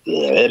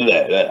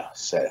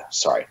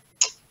sorry.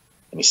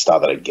 Let me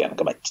start that again. I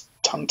got my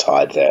tongue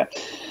tied there.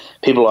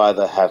 People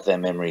either have their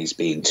memories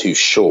being too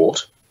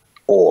short,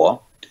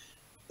 or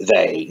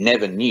they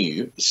never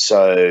knew,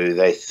 so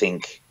they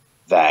think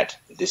that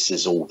this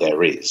is all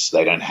there is.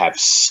 They don't have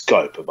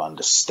scope of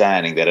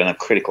understanding. They don't have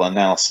critical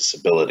analysis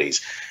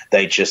abilities.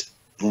 They just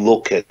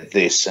look at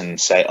this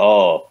and say,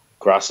 oh,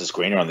 grass is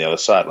greener on the other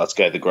side. Let's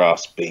go to the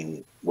grass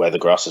being where the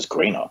grass is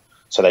greener.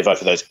 So they vote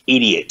for those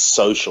idiot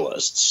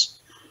socialists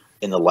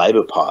in the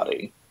Labor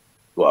Party.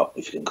 Well,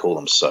 if you can call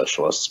them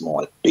socialists,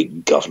 more like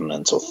big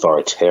government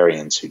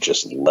authoritarians who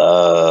just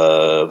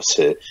love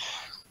to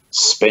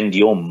spend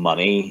your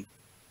money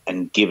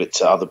and give it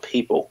to other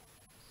people.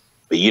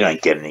 But you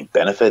don't get any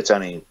benefits,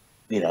 only,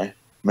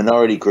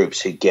 minority groups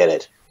who get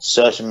it.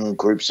 Certain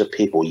groups of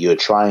people, you're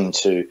trying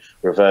to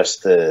reverse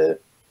the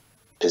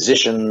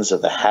positions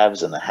of the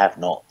haves and the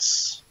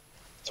have-nots.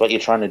 That's what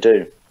you're trying to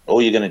do.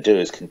 All you're going to do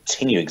is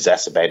continue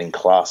exacerbating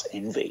class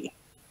envy.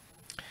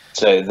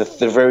 So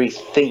the very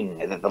thing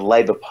that the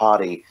Labor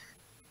Party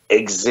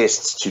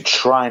exists to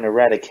try and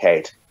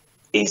eradicate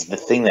is the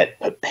thing that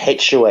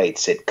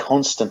perpetuates it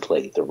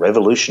constantly. The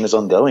revolution is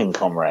ongoing,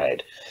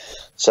 comrade.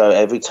 So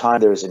every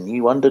time there is a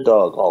new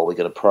underdog, we're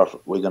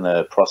going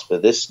to prosper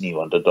this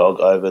new underdog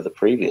over the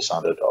previous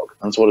underdog.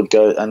 And that's what it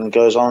goes, and it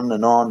goes on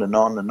and on and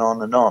on and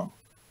on and on.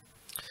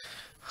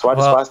 So I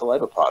despise the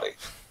Labor Party.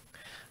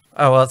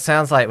 Oh, well, it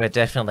sounds like we're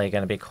definitely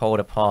going to be called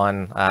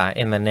upon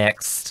in the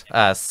next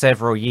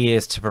several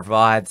years to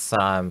provide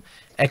some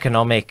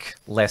economic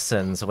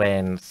lessons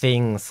when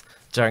things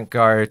don't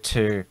go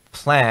to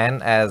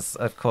plan, as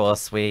of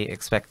course we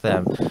expect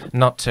them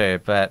not to.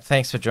 But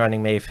thanks for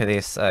joining me for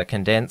this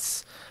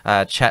condensed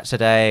chat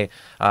today,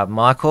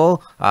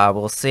 Michael.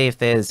 We'll see if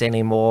there's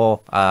any more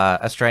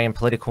Australian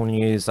political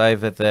news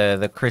over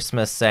the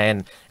Christmas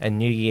and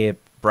New Year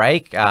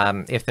break.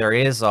 If there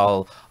is,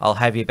 I'll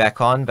have you back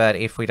on. But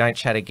if we don't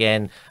chat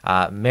again,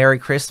 Merry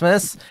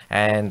Christmas,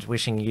 and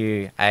wishing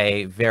you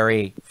a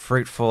very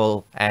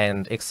fruitful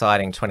and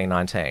exciting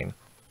 2019.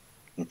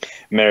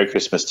 Merry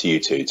Christmas to you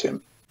too,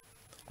 Tim.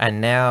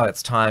 And now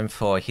it's time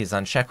for his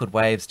Unshackled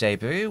Waves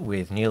debut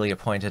with newly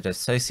appointed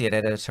Associate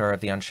Editor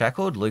of the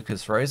Unshackled,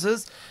 Lucas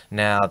Roses.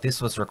 Now,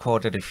 this was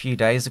recorded a few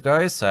days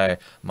ago, so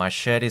my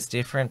shirt is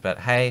different, but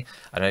hey,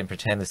 I don't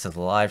pretend this is a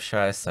live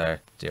show, so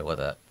deal with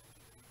it.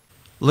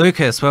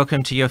 Lucas,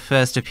 welcome to your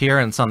first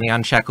appearance on the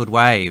Unshackled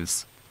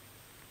Waves.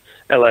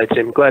 Hello,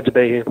 Tim. Glad to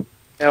be here.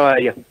 How are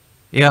you?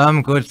 Yeah,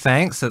 I'm good,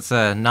 thanks. It's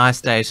a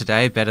nice day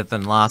today, better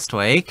than last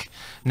week.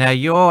 Now,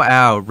 you're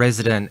our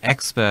resident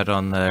expert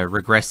on the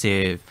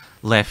regressive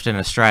left in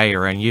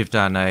Australia, and you've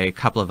done a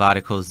couple of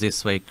articles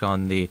this week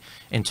on the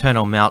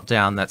internal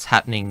meltdown that's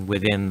happening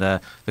within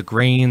the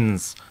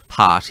Greens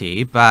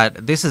party,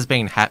 but this has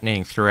been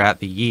happening throughout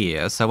the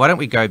year. So why don't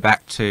we go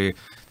back to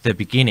the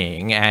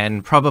beginning,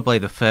 and probably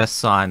the first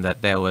sign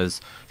that there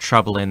was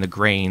trouble in the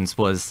Greens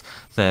was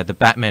the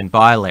Batman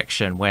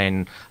by-election,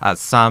 when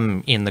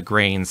some in the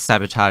Greens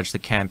sabotaged the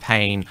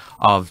campaign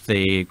of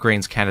the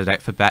Greens candidate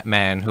for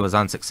Batman, who was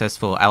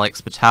unsuccessful,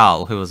 Alex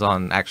Patel, who was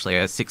on actually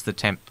a 6th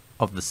attempt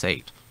of the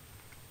seat.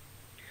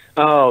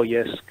 Oh,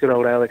 yes, good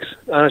old Alex.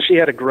 She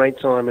had a great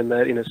time in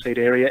that inner seat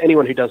area.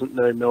 Anyone who doesn't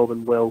know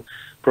Melbourne well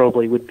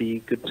probably would be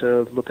good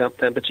to look up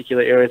that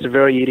particular area. It's a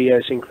very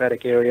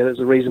idiosyncratic area. There's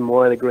a reason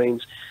why the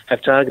Greens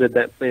have targeted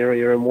that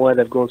area and why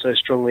they've gone so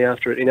strongly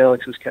after it, in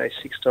Alex's case,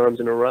 6 times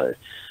in a row.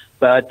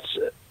 But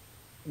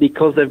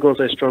because they've gone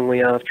so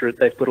strongly after it,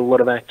 they've put a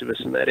lot of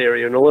activists in that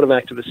area, and a lot of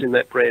activists in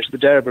that branch. The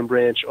Darebin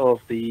branch of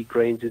the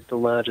Greens is the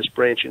largest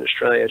branch in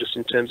Australia, just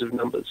in terms of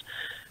numbers.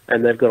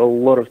 and they've got a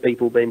lot of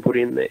people being put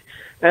in there.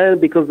 And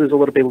because there's a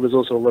lot of people, there's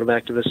also a lot of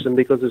activists, and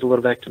because there's a lot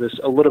of activists,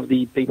 a lot of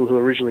the people who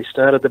originally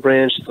started the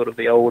branch, sort of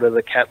the older,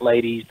 the cat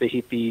ladies, the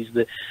hippies,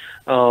 the,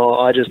 oh,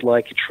 I just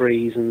like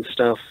trees and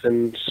stuff,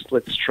 and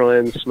let's try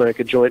and smoke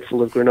a joint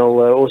full of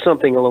granola, or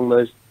something along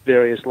those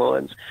various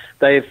lines.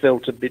 They have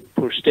felt a bit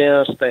pushed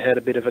out, they had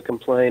a bit of a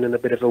complaint and a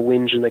bit of a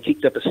whinge, and they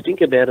kicked up a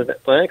stink about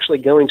it by actually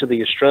going to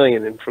the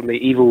Australian and from the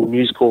evil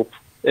News Corp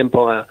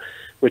empire,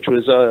 which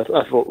was,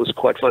 I thought was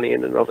quite funny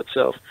in and of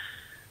itself.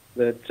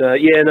 But,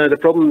 yeah, no, the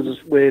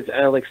problems with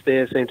Alex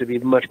there seem to be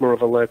much more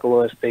of a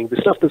localised thing. The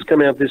stuff that's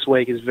come out this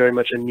week is very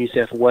much a New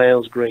South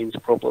Wales Greens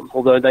problem,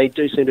 although they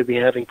do seem to be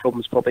having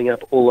problems popping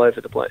up all over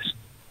the place.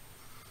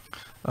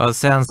 Well, it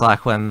sounds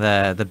like when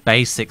the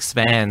base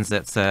expands,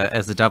 it's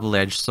as a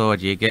double-edged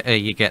sword. You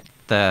get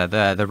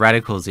the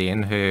radicals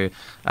in who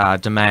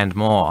demand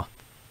more.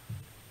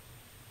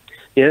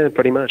 Yeah,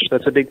 pretty much.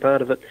 That's a big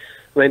part of it.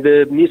 I mean,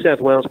 the New South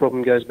Wales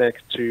problem goes back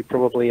to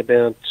probably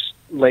about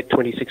late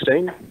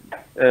 2016,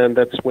 and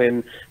that's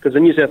when, because the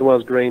New South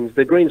Wales Greens,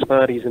 the Greens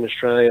parties in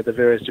Australia, the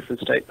various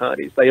different state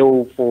parties, they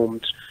all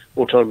formed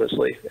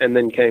autonomously and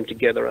then came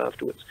together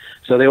afterwards.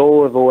 So they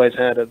all have always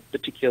had a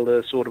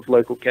particular sort of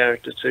local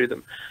character to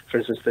them. For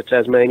instance, the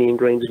Tasmanian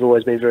Greens have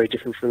always been very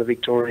different from the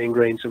Victorian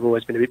Greens, have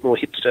always been a bit more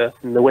hipster,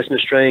 and the Western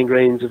Australian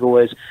Greens have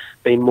always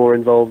been more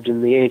involved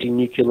in the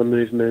anti-nuclear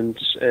movement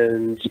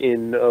and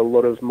in a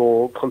lot of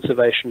more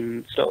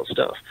conservation style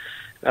stuff.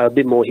 A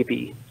bit more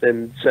hippie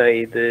than,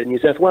 say, the New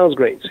South Wales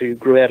Greens, who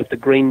grew out of the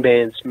Green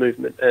Bands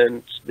movement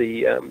and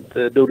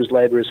the Builders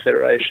Labourers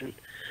Federation,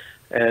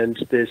 and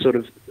the sort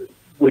of,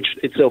 which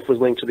itself was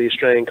linked to the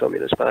Australian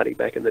Communist Party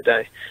back in the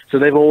day. So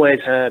they've always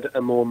had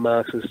a more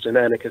Marxist and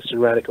anarchist and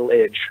radical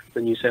edge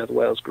than New South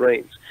Wales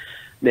Greens.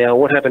 Now,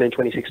 what happened in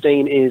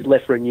 2016 is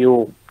Left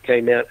Renewal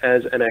came out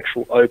as an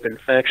actual open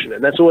faction,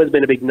 and that's always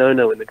been a big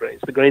no-no in the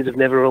Greens. The Greens have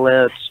never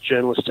allowed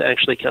journalists to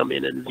actually come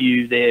in and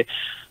view their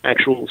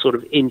actual sort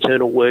of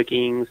internal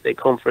workings, their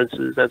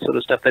conferences, that sort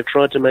of stuff. They've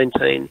tried to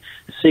maintain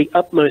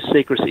utmost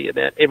secrecy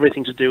about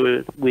everything to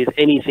do with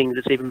anything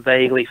that's even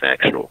vaguely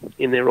factional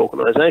in their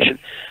organisation.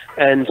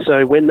 And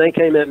so when they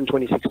came out in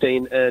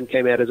 2016 and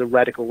came out as a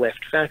radical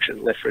left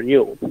faction, Left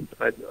Renewal,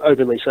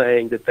 openly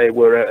saying that they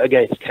were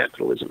against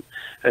capitalism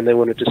and they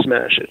wanted to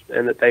smash it,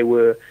 and that they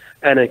were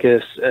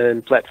anarchists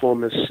and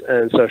platformists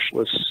and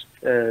socialists,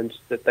 and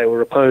that they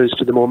were opposed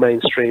to the more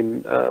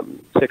mainstream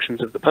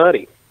sections of the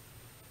party.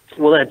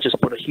 Well, that just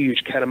put a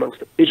huge cat amongst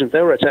the pigeons.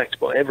 They were attacked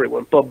by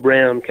everyone. Bob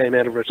Brown came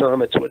out of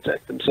retirement to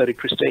attack them. So did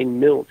Christine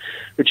Milne.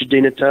 Richard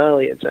Di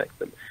Natale attacked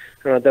them.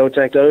 They were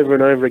attacked over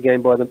and over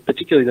again by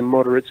particularly the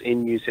moderates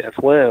in New South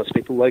Wales,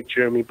 people like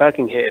Jeremy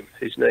Buckingham,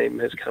 whose name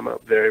has come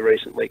up very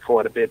recently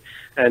quite a bit,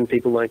 and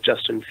people like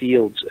Justin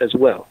Fields as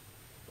well.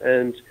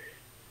 And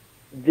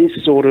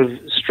this sort of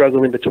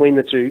struggle in between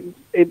the two,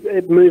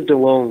 it moved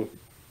along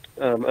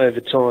over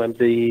time.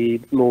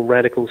 The more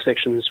radical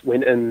sections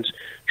went and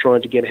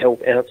tried to get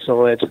help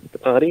outside the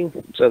party.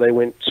 So they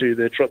went to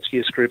the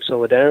Trotskyist group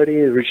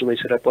Solidarity, originally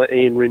set up by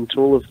Ian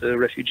Rintoul of the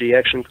Refugee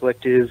Action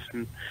Collective,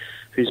 and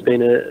who's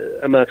been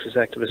a Marxist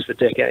activist for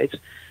decades.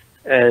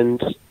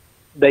 And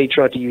they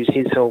tried to use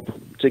his help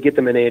to get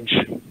them an edge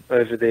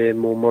over their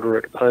more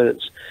moderate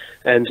opponents.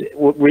 And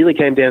what really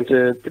came down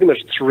to pretty much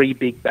three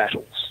big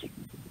battles,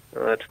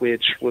 right,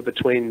 which were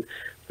between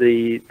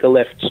the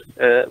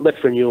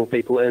left Renewal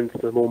people and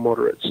the more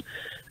moderates.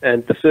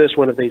 And the first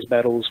one of these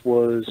battles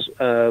was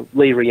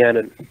Lee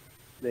Rhiannon.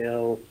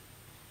 Now,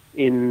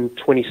 in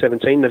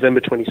 2017,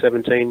 November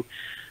 2017,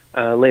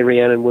 Lee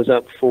Rhiannon was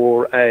up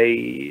for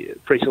a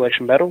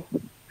pre-selection battle,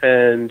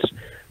 and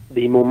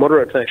the more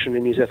moderate faction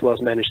in New South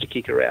Wales managed to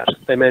kick her out.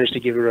 They managed to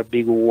give her a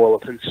big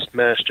wallop and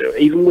smashed her.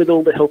 Even with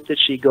all the help that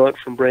she got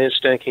from branch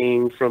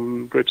stacking,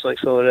 from groups like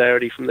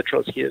Solidarity, from the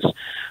Trotskyists,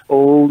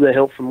 all the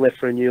help from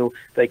Left Renewal,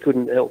 they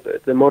couldn't help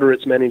it. The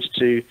moderates managed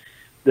to,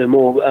 the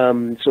more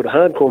sort of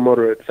hardcore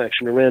moderate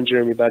faction around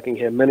Jeremy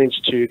Buckingham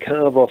managed to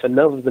carve off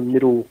enough of the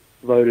middle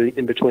voter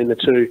in between the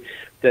two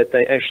that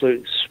they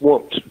actually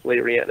swamped Lee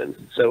Rhiannon.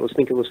 So I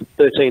think it was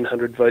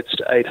 1,300 votes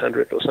to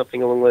 800 or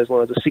something along those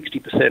lines, a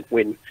 60%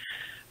 win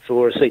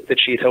for a seat that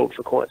she had held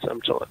for quite some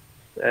time.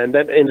 And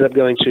that ended up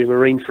going to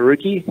Marine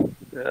Faruqi,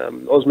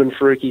 Osman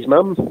Faruqi's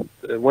mum,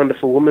 a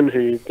wonderful woman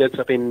who gets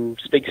up and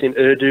speaks in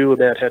Urdu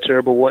about how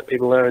terrible white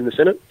people are in the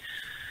Senate.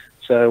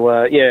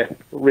 So, yeah,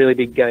 really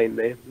big gain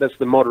there. That's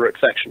the moderate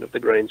faction of the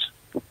Greens.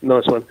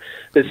 Nice one.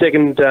 The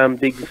second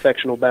big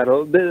factional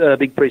battle,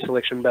 big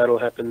pre-selection battle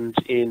happened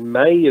in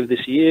May of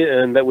this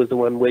year, and that was the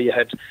one where you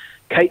had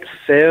Kate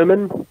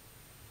Fairman.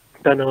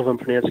 Don't know if I'm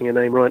pronouncing her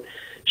name right.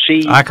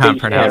 I can't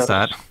pronounce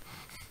that.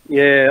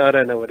 Yeah, I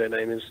don't know what her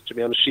name is, to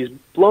be honest. She's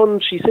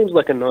blonde. She seems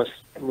like a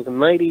nice-looking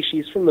lady.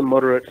 She's from the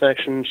moderate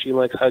faction. She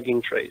likes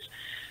hugging trees.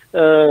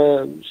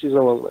 She's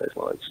along those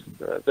lines.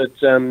 But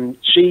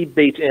she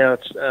beat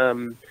out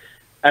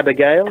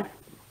Abigail,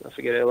 I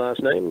forget her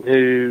last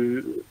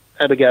name,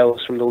 Abigail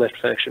was from the left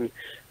faction,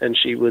 and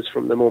she was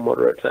from the more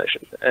moderate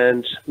faction,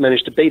 and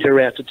managed to beat her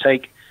out to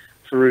take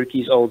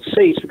Faruqi's old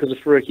seat, because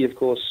Faruqi, of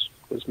course,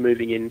 was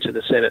moving into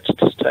the Senate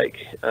to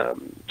take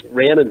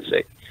Rhiannon's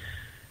seat.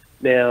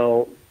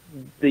 Now,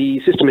 the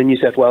system in New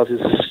South Wales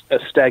is a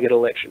staggered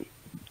election.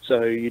 So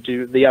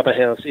the upper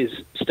house is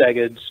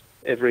staggered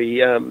every,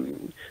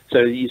 so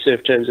you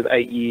serve terms of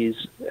 8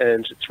 years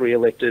and it's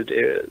re-elected.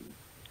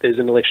 There's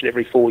an election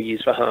every 4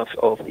 years for half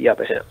of the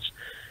upper house.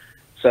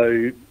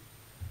 So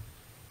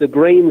the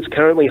Greens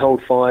currently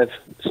hold 5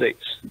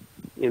 seats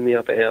in the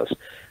upper house,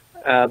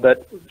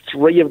 but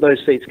 3 of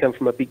those seats come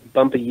from a big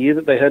bumper year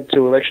that they had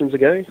 2 elections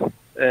ago,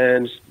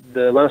 and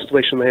the last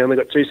election they only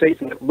got 2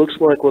 seats, and it looks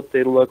like what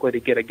they're likely to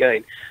get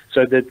again.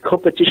 So the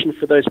competition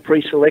for those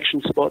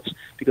pre-selection spots,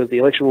 because the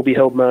election will be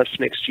held March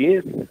next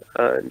year, in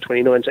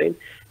 2019,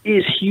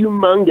 is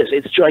humongous.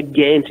 It's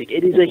gigantic.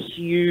 It is a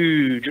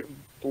huge,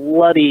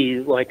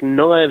 bloody, like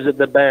knives at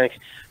the back,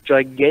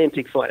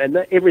 gigantic fight. And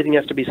everything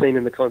has to be seen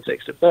in the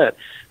context of that,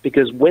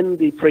 because when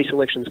the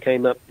pre-selections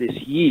came up this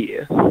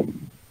year,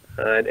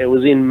 it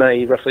was in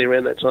May, roughly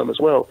around that time as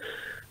well,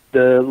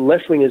 the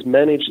left-wingers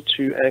managed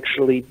to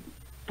actually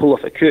pull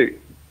off a coup.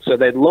 So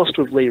they'd lost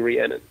with Lee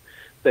Rhiannon.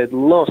 They'd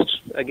lost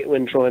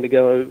when trying to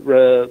go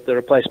the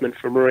replacement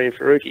for Marine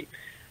Faruqi.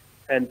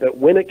 But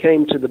when it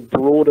came to the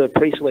broader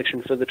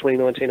pre-selection for the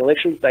 2019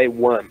 elections, they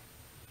won.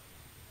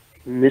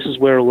 And this is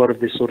where a lot of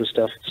this sort of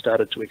stuff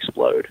started to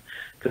explode.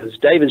 Because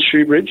David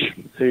Shoebridge,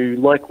 who,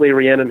 like Lee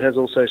Rhiannon, has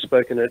also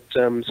spoken at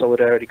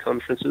Solidarity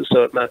conferences,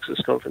 so at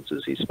Marxist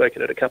conferences, he's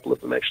spoken at a couple of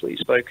them actually. He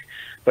spoke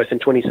both in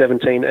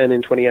 2017 and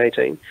in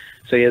 2018.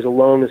 So he has a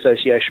long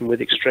association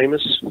with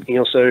extremists. He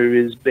also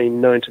has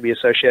been known to be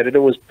associated,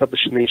 and was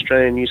published in the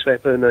Australian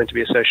newspaper, known to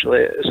be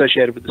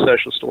associated with the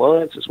Socialist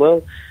Alliance as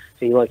well.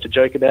 He liked to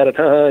joke about it,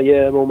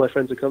 yeah, all my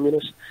friends are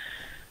communists.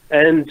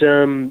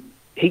 And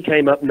he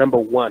came up number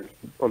 1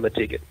 on the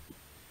ticket.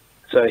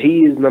 So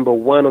he is number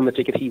 1 on the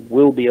ticket. He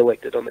will be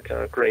elected on the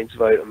current Greens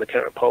vote, on the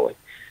current polling.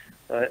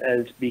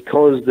 And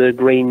because the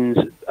Greens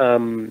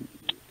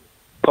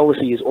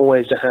policy is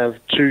always to have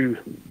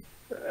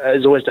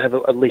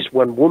at least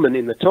one woman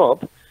in the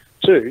top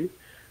 2,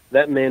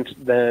 that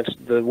meant that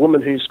the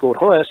woman who scored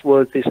highest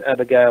was this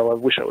Abigail. I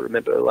wish I would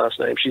remember her last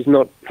name. She's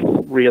not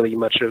really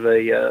much of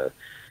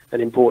an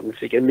important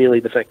figure.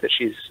 Merely the fact that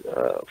she's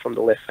from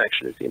the left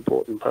faction is the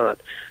important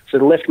part. So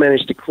the left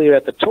managed to clear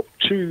out the top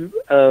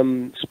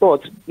 2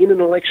 spots in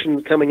an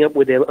election coming up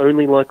where they're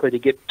only likely to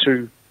get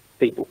 2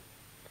 people,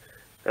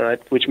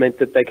 which meant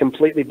that they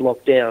completely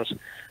blocked out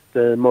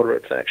the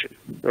moderate faction,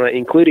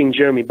 including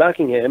Jeremy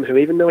Buckingham, who,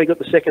 even though he got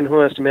the second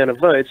highest amount of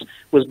votes,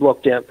 was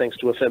blocked out thanks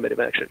to affirmative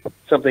action,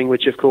 something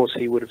which, of course,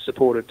 he would have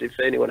supported if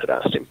anyone had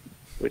asked him,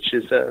 which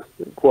is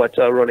quite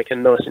ironic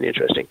and nice and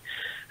interesting.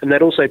 And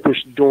that also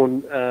pushed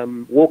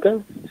Dawn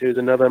Walker, who's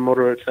another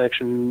moderate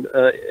faction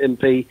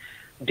MP,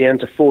 down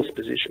to 4th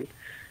position.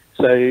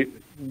 So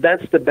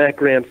that's the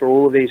background for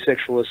all of these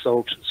sexual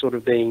assault sort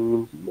of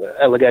being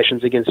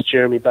allegations against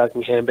Jeremy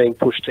Buckingham being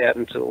pushed out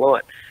into the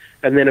light.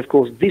 And then, of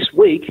course, this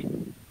week,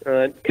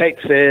 Kate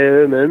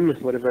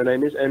Fairman, whatever her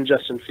name is, and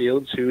Justin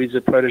Fields, who is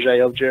a protege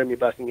of Jeremy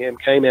Buckingham,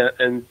 came out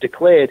and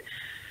declared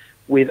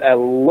with a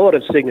lot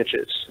of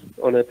signatures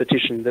on a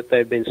petition that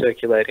they've been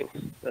circulating,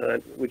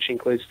 which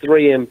includes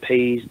 3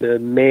 MPs, the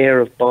Mayor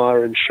of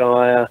Byron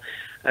Shire,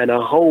 and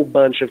a whole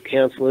bunch of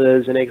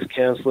councillors and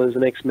ex-councillors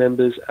and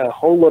ex-members, a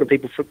whole lot of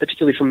people,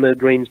 particularly from the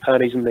Greens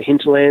parties in the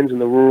hinterlands and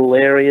the rural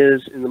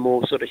areas, in the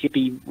more sort of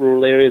hippie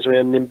rural areas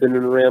around Nimbin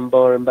and around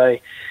Byron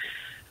Bay,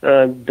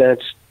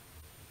 that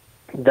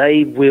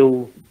they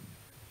will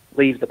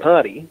leave the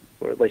party,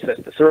 or at least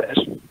that's the threat,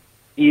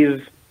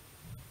 if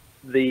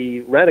the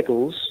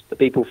radicals, the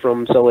people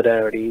from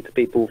Solidarity, the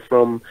people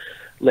from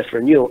Left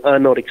Renewal, are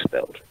not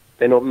expelled.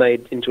 They're not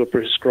made into a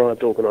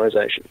prescribed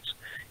organisations.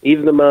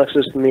 If the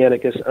Marxists and the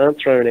anarchists aren't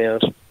thrown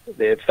out,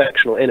 their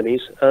factional enemies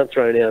aren't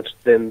thrown out,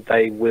 then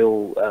they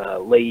will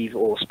leave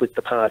or split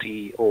the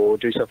party or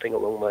do something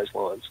along those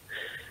lines,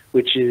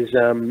 which is,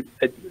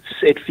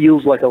 it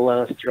feels like a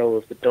last throw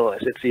of the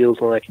dice. It feels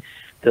like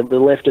the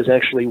left has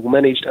actually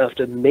managed,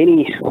 after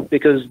many,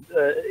 because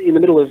in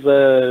the middle of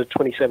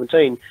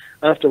 2017,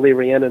 after Lee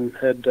Rhiannon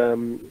had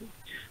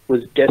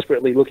was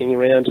desperately looking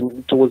around,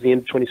 and towards the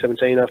end of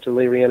 2017, after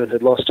Lee Rhiannon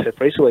had lost her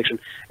pre-selection,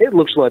 it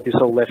looks like this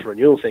whole left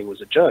renewal thing was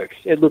a joke.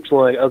 It looks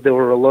like there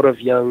were a lot of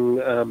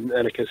young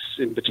anarchists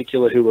in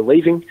particular who were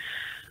leaving,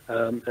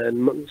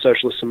 and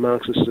socialists and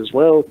Marxists as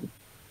well.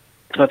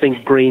 I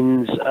think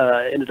Greens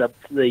ended up,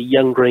 the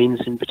young Greens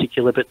in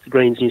particular, but the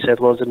Greens New South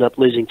Wales ended up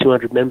losing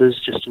 200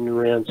 members just in and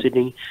around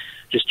Sydney,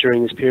 just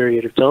during this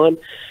period of time.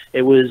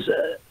 It was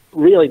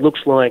really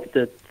looks like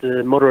that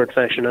the moderate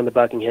faction under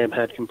Buckingham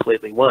had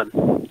completely won.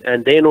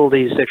 And then all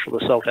these sexual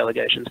assault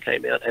allegations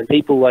came out, and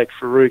people like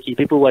Faruqi,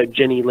 people like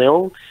Jenny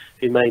Leong,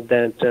 who made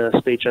that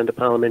speech under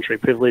parliamentary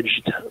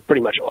privilege,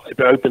 pretty much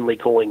openly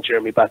calling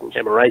Jeremy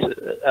Buckingham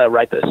a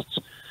rapist.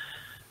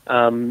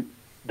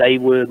 They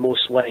were more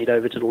swayed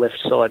over to the left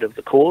side of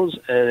the cause,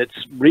 and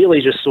it's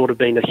really just sort of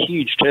been a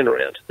huge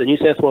turnaround. The New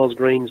South Wales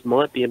Greens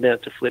might be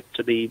about to flip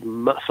to be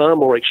far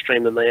more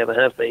extreme than they ever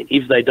have been,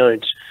 if they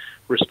don't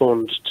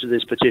respond to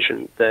this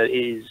petition that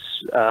is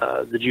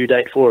the due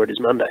date for it is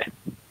Monday.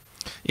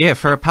 Yeah,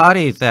 for a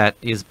party that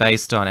is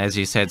based on, as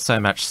you said, so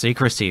much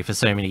secrecy for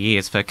so many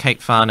years, for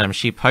Kate Farnham,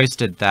 she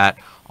posted that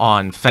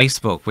on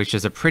Facebook, which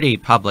is a pretty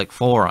public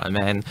forum,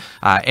 and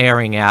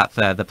airing out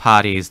the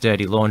party's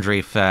dirty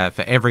laundry for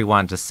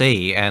everyone to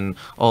see, and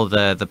all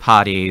the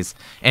party's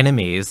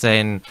enemies.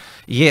 And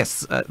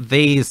yes,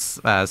 these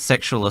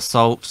sexual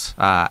assault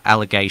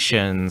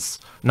allegations,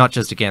 not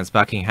just against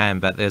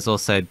Buckingham, but there's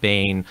also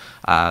been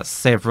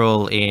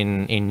several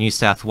in New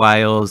South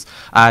Wales.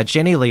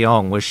 Jenny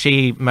Leong, was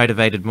she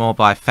motivated more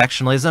by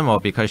factionalism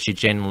or because she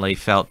genuinely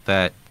felt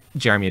that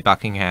Jeremy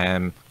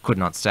Buckingham could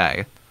not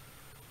stay?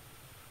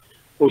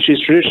 Well,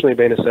 she's traditionally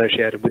been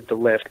associated with the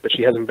left, but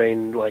she hasn't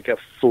been like a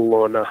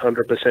full-on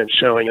 100%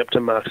 showing up to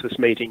Marxist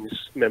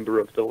meetings member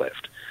of the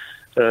left.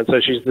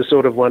 So she's the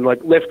sort of one,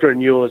 like Left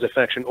Renewal as a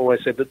faction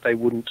always said that they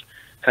wouldn't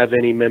have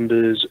any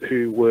members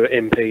who were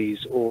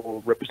MPs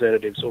or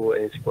representatives or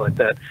anything like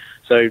that.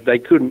 So they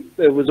couldn't,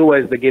 it was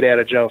always the get out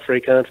of jail free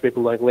card for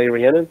people like Lee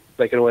Rhiannon.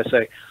 They could always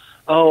say,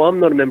 oh,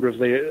 I'm not a member of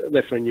the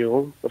Left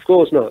Renewal. Of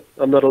course not.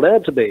 I'm not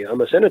allowed to be. I'm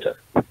a senator.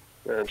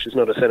 She's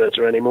not a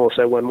senator anymore,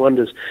 so one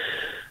wonders.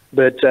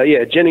 But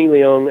yeah, Jenny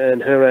Leong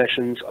and her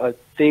actions, I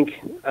think,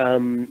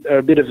 are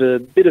a bit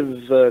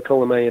of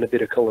column A and a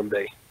bit of column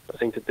B. I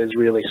think that there's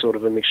really sort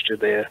of a mixture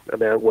there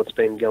about what's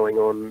been going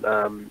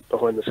on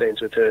behind the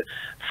scenes with her.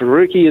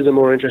 Faruqi is a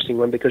more interesting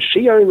one because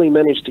she only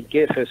managed to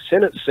get her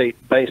Senate seat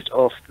based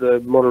off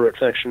the moderate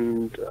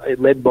faction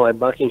led by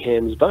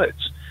Buckingham's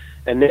votes.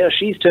 And now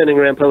she's turning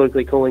around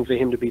publicly calling for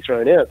him to be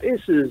thrown out.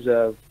 This is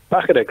a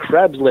bucket of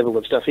crabs level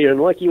of stuff here. And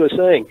like you were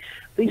saying,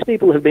 these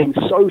people have been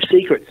so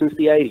secret since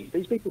the 80s.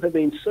 These people have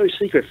been so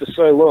secret for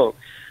so long.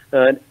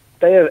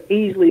 They have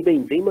easily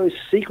been the most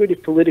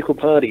secretive political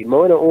party,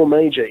 minor or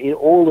major, in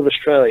all of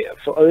Australia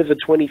for over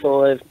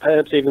 25,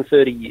 perhaps even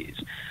 30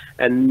 years.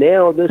 And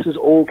now this is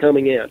all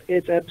coming out.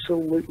 It's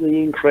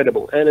absolutely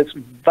incredible. And it's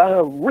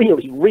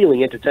really,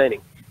 really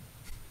entertaining.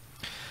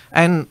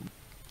 And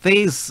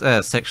these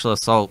sexual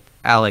assault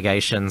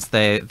allegations,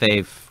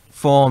 they've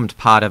formed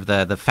part of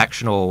the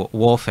factional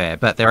warfare,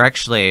 but they're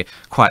actually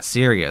quite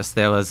serious.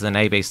 There was an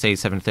ABC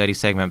 7:30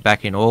 segment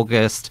back in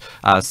August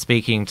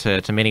speaking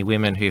to many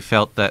women who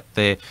felt that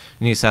the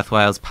New South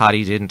Wales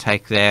party didn't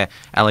take their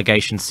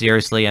allegations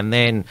seriously. And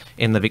then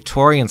in the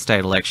Victorian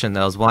state election,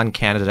 there was one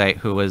candidate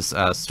who was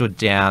stood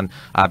down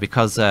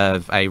because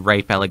of a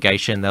rape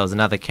allegation. There was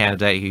another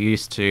candidate who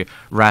used to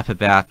rap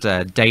about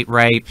date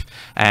rape.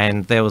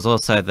 And there was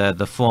also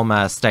the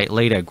former state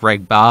leader,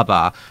 Greg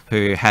Barber,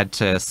 who had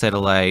to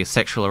settle a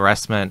sexual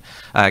harassment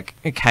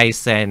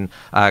case and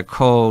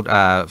called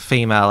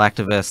female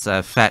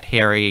activists fat,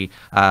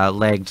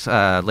 hairy-legged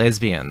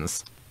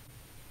lesbians.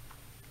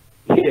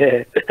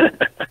 Yeah.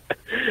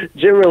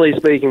 Generally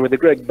speaking, with the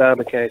Greg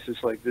Barber case,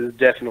 it's like there's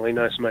definitely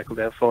no smoke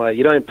without fire.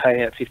 You don't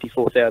pay out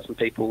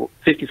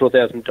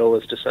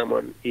 $54,000 to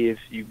someone if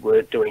you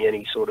weren't doing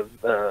any sort of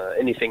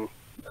anything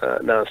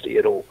nasty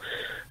at all.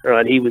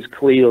 Right, he was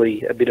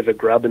clearly a bit of a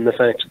grub in the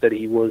fact that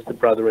he was the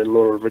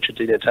brother-in-law of Richard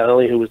Di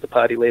Natale, who was the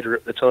party leader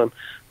at the time.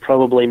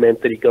 Probably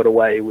meant that he got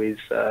away with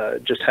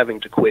just having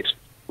to quit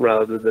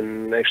rather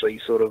than actually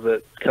sort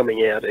of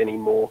coming out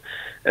anymore.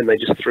 And they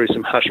just threw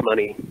some hush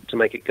money to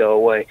make it go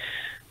away.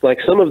 Like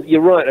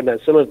you're right about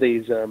some of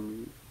these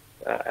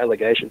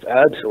allegations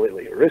are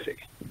absolutely horrific.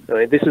 I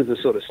mean, this is the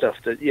sort of stuff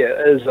that, yeah,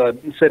 as I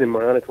said in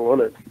my article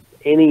on it,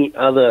 any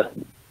other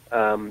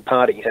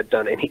party had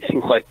done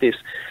anything like this,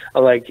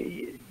 like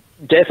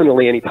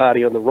definitely any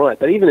party on the right,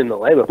 but even in the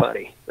Labor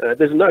Party,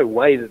 there's no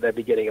way that they'd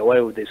be getting away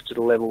with this to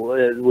the level,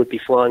 it would be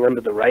flying under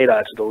the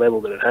radar to the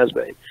level that it has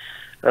been.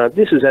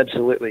 This is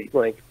absolutely,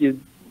 like, the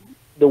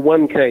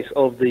one case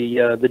of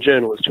the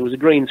journalist, who was a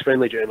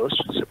Greens-friendly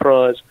journalist,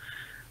 surprise,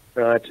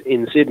 right,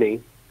 in Sydney,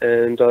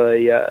 and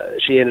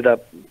she ended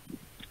up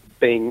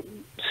being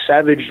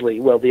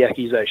savagely, well, the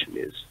accusation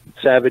is,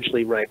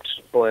 savagely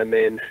raped by a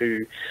man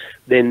who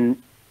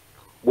then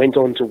went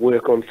on to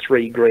work on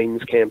 3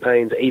 Greens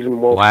campaigns,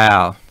 even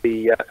while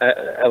the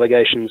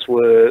allegations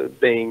were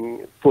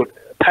being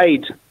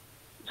paid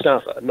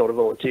staffer, not a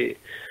volunteer,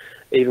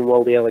 even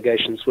while the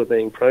allegations were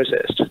being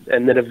processed.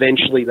 And then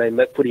eventually they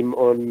put him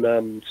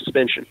on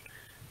suspension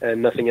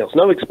and nothing else.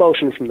 No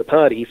expulsion from the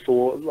party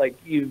for, like,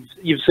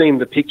 you've seen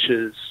the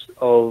pictures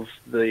of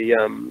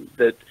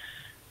that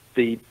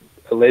the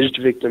alleged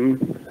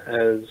victim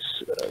has,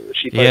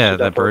 she posted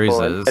the up bruises.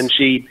 online, and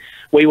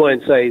we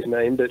won't say his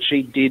name, but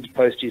she did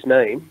post his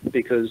name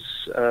because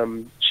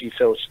she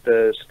felt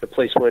that the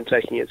police weren't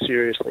taking it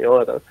seriously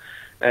either.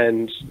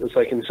 And it's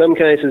like in some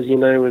cases, you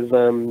know, with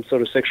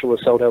sort of sexual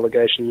assault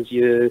allegations,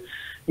 you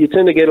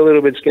tend to get a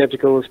little bit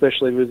skeptical,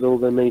 especially with all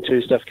the Me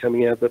Too stuff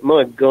coming out. But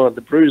my God,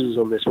 the bruises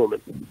on this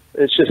woman,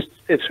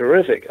 it's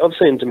horrific. I've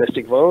seen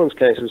domestic violence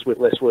cases with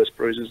less worse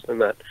bruises than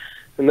that.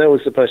 And that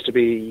was supposed to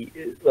be,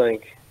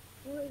 like,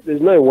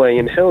 there's no way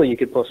in hell you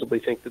could possibly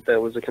think that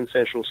that was a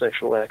consensual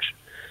sexual action.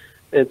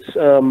 It's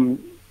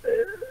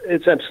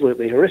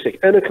absolutely horrific.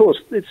 And of course,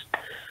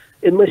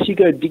 unless you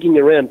go digging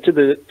around, to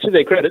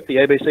their credit, the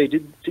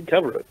ABC did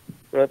cover it,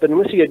 right? But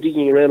unless you go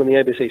digging around on the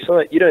ABC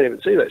site, you don't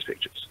even see those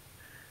pictures.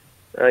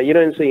 You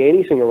don't see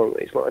anything along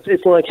these lines.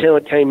 It's like how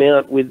it came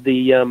out with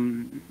the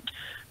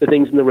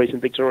things in the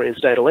recent Victorian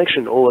state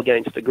election, all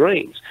against the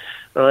Greens.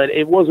 Right?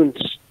 It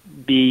wasn't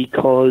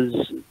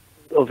because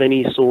of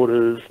any sort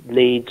of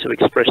need to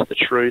express the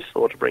truth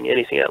or to bring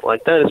anything out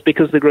like that. It's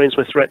because the Greens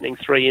were threatening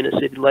 3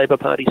 inner-city Labor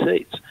Party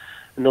seats.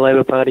 And the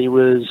Labor Party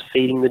was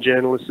feeding the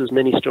journalists as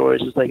many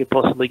stories as they could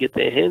possibly get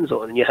their hands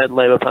on. And you had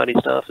Labor Party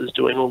staffers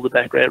doing all the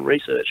background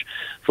research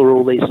for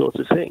all these sorts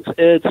of things.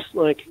 It's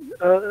like...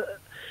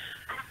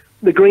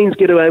 the Greens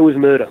get away with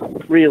murder,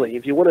 really.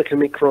 If you want to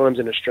commit crimes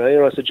in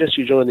Australia, I suggest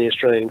you join the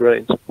Australian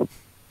Greens.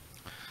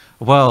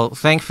 Well,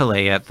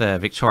 thankfully, at the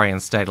Victorian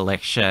state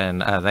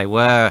election, they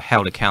were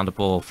held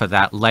accountable for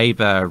that.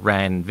 Labor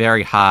ran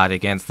very hard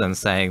against them,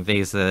 saying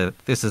this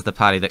is the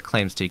party that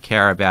claims to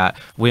care about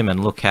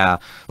women. Look how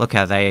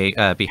they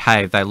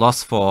behaved. They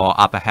lost 4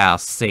 upper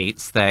house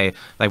seats. They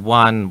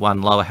won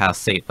 1 lower house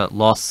seat, but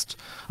lost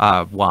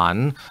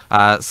 1.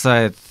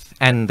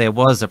 And there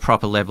was a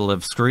proper level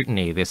of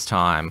scrutiny this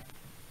time.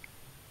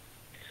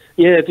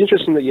 Yeah, it's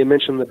interesting that you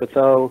mentioned the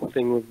Bethel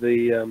thing with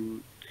the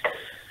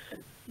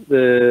I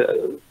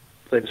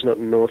believe it's not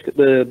in North,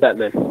 the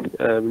Batman,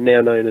 now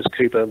known as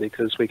Cooper,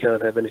 because we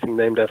can't have anything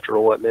named after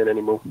a white man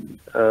anymore.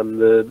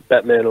 The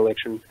Batman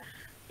election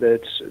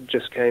that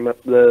just came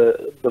up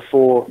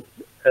before,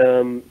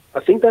 I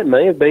think that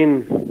may have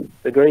been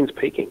the Greens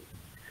peaking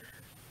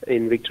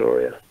in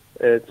Victoria.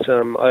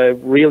 I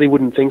really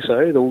wouldn't think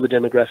so. All the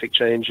demographic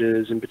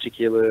changes, in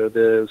particular,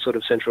 the sort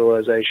of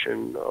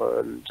centralisation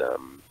and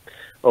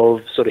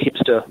of sort of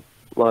hipster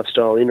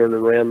lifestyle in and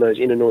around those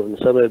inner northern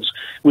suburbs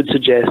would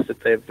suggest that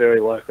they're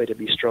very likely to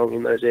be strong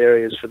in those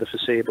areas for the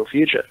foreseeable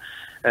future,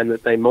 and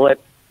that they might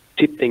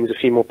tip things a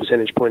few more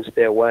percentage points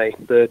their way.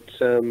 But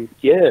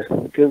yeah,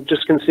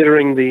 just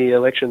considering the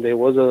election, there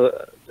was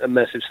a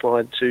massive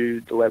slide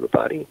to the Labor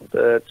Party,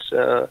 but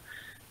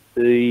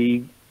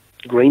the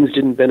Greens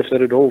didn't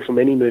benefit at all from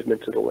any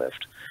movement to the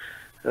left.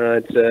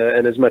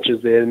 And as much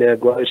as they're now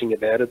gloating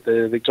about it,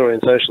 the Victorian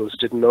Socialists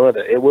didn't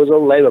either. It was a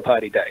Labor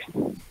Party day.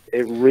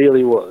 It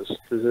really was.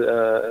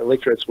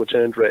 Electorates were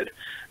turned red.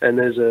 And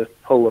there's a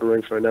whole lot of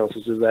room for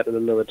analysis of that at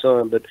another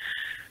time. But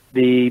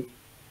the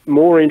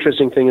more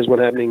interesting thing is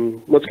what's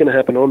going to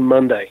happen on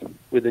Monday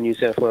with the New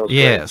South Wales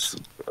Yes.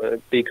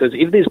 Greens. Because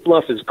if this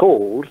bluff is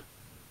called,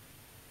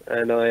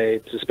 and I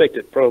suspect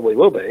it probably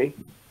will be,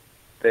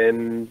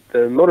 then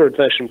the moderate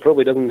faction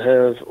probably doesn't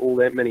have all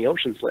that many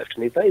options left.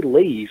 And if they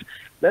leave,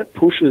 that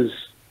pushes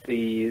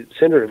the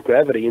centre of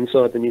gravity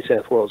inside the New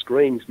South Wales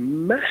Greens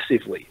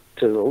massively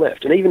to the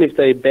left. And even if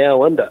they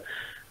bow under,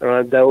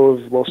 they'll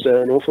have lost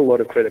an awful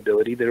lot of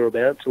credibility. They're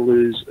about to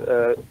lose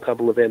a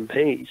couple of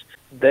MPs.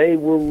 They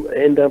will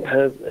end up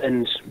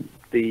and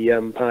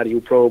the party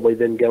will probably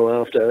then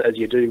go after, as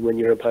you do when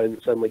your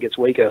opponent suddenly gets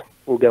weaker,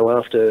 will go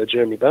after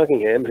Jeremy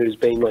Buckingham, who's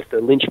been like the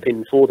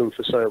linchpin for them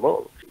for so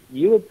long.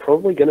 You are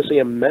probably going to see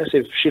a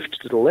massive shift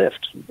to the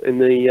left in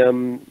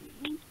the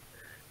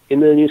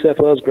New South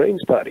Wales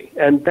Greens party.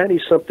 And that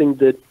is something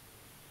that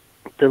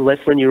the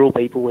left renewal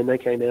people, when they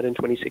came out in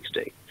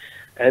 2016,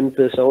 and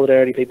the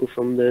solidarity people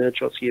from the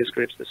Trotskyist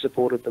groups that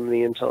supported them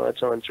the entire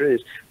time through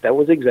this, that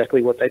was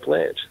exactly what they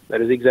planned. That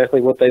is exactly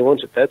what they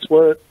wanted. That's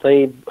what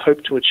they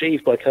hoped to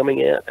achieve by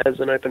coming out as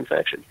an open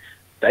faction.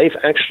 They've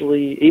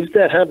actually, if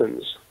that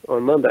happens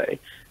on Monday,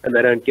 and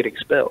they don't get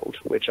expelled,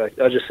 which I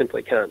just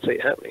simply can't see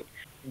it happening,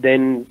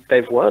 then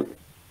they've won.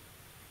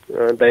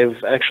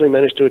 They've actually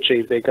managed to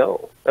achieve their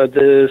goal.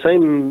 The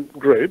same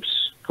groups,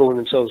 calling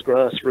themselves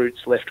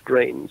grassroots left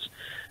Greens,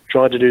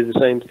 tried to do the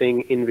same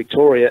thing in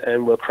Victoria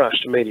and were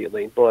crushed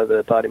immediately by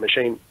the party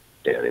machine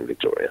down in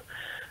Victoria.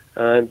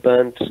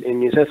 But in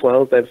New South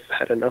Wales, they've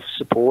had enough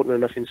support and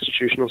enough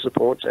institutional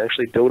support to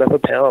actually build up a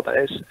power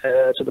base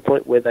to the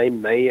point where they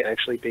may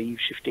actually be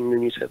shifting the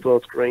New South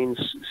Wales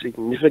Greens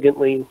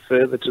significantly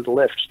further to the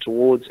left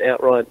towards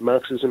outright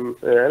Marxism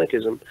and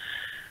anarchism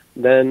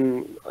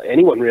than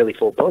anyone really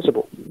thought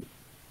possible.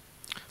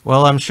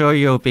 Well, I'm sure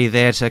you'll be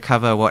there to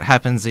cover what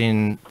happens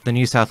in the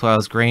New South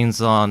Wales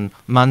Greens on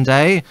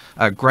Monday.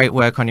 Great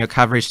work on your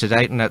coverage to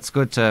date, and it's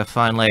good to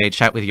finally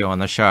chat with you on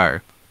the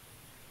show.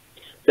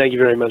 Thank you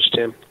very much,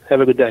 Tim.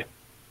 Have a good day.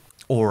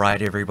 All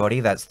right, everybody,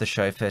 that's the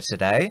show for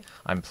today.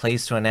 I'm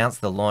pleased to announce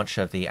the launch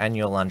of the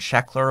annual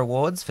Unshackled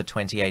Awards for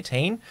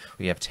 2018.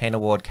 We have 10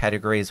 award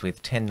categories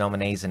with 10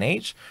 nominees in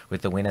each,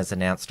 with the winners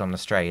announced on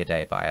Australia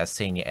Day by our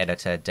senior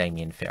editor,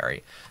 Damien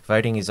Ferry.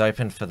 Voting is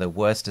open for the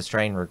Worst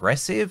Australian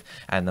Regressive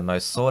and the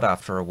most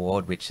sought-after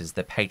award, which is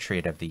the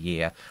Patriot of the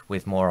Year,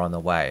 with more on the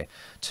way.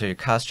 To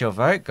cast your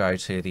vote, go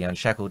to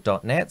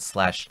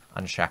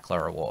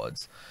theunshackled.net/Unshackled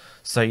Awards.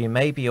 So you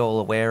may be all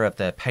aware of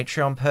the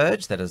Patreon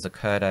purge that has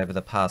occurred over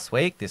the past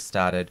week. This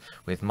started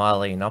with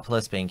Milo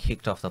Yiannopoulos being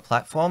kicked off the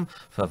platform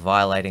for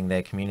violating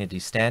their community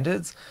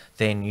standards.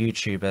 Then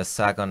YouTuber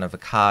Sargon of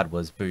Akkad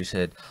was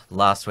booted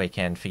last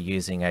weekend for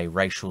using a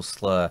racial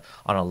slur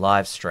on a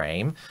live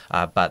stream,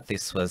 but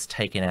this was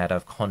taken out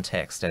of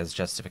context as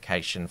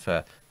justification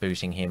for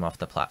booting him off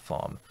the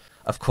platform.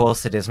 Of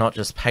course, it is not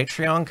just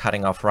Patreon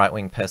cutting off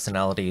right-wing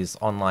personalities'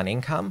 online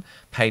income.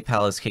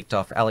 PayPal has kicked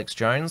off Alex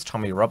Jones,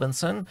 Tommy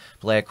Robinson,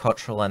 Blair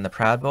Cottrell and the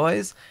Proud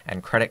Boys,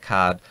 and credit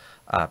card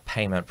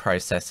payment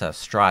processor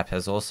Stripe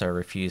has also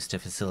refused to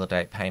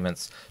facilitate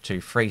payments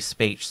to free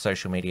speech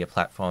social media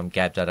platform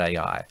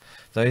Gab.ai.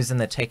 Those in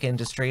the tech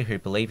industry who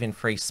believe in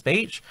free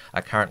speech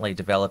are currently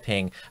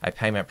developing a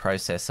payment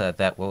processor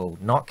that will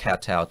not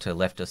kowtow to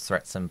leftist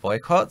threats and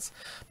boycotts,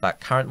 but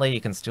currently you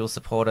can still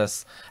support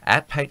us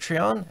at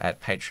Patreon at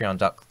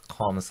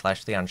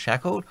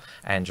patreon.com/theunshackled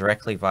and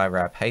directly via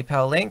our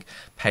PayPal link,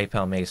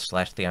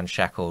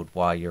 paypal.me/theunshackled,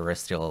 while you're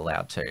still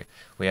allowed to.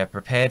 We are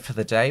prepared for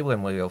the day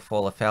when we will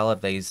fall afoul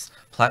of these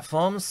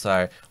platforms,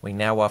 so we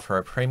now offer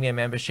a premium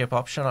membership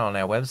option on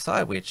our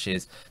website, which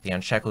is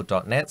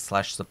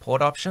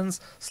theunshackled.net/support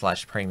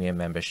options/premium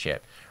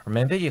membership.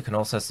 Remember, you can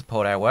also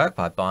support our work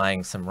by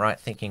buying some right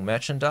thinking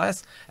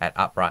merchandise at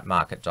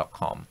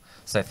uprightmarket.com.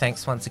 So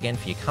thanks once again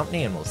for your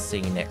company, and we'll see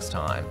you next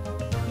time.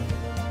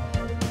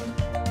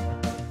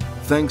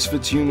 Thanks for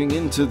tuning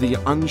in to the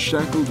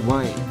Unshackled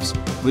Waves.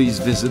 Please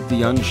visit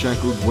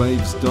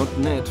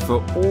theunshackledwaves.net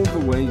for all the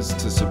ways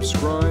to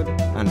subscribe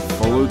and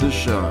follow the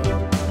show.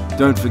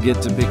 Don't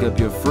forget to pick up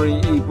your free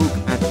ebook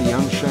at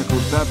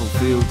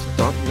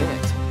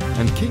theunshackledbattlefield.net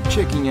and keep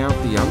checking out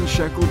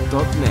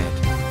theunshackled.net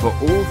for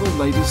all the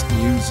latest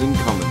news and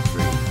commentary.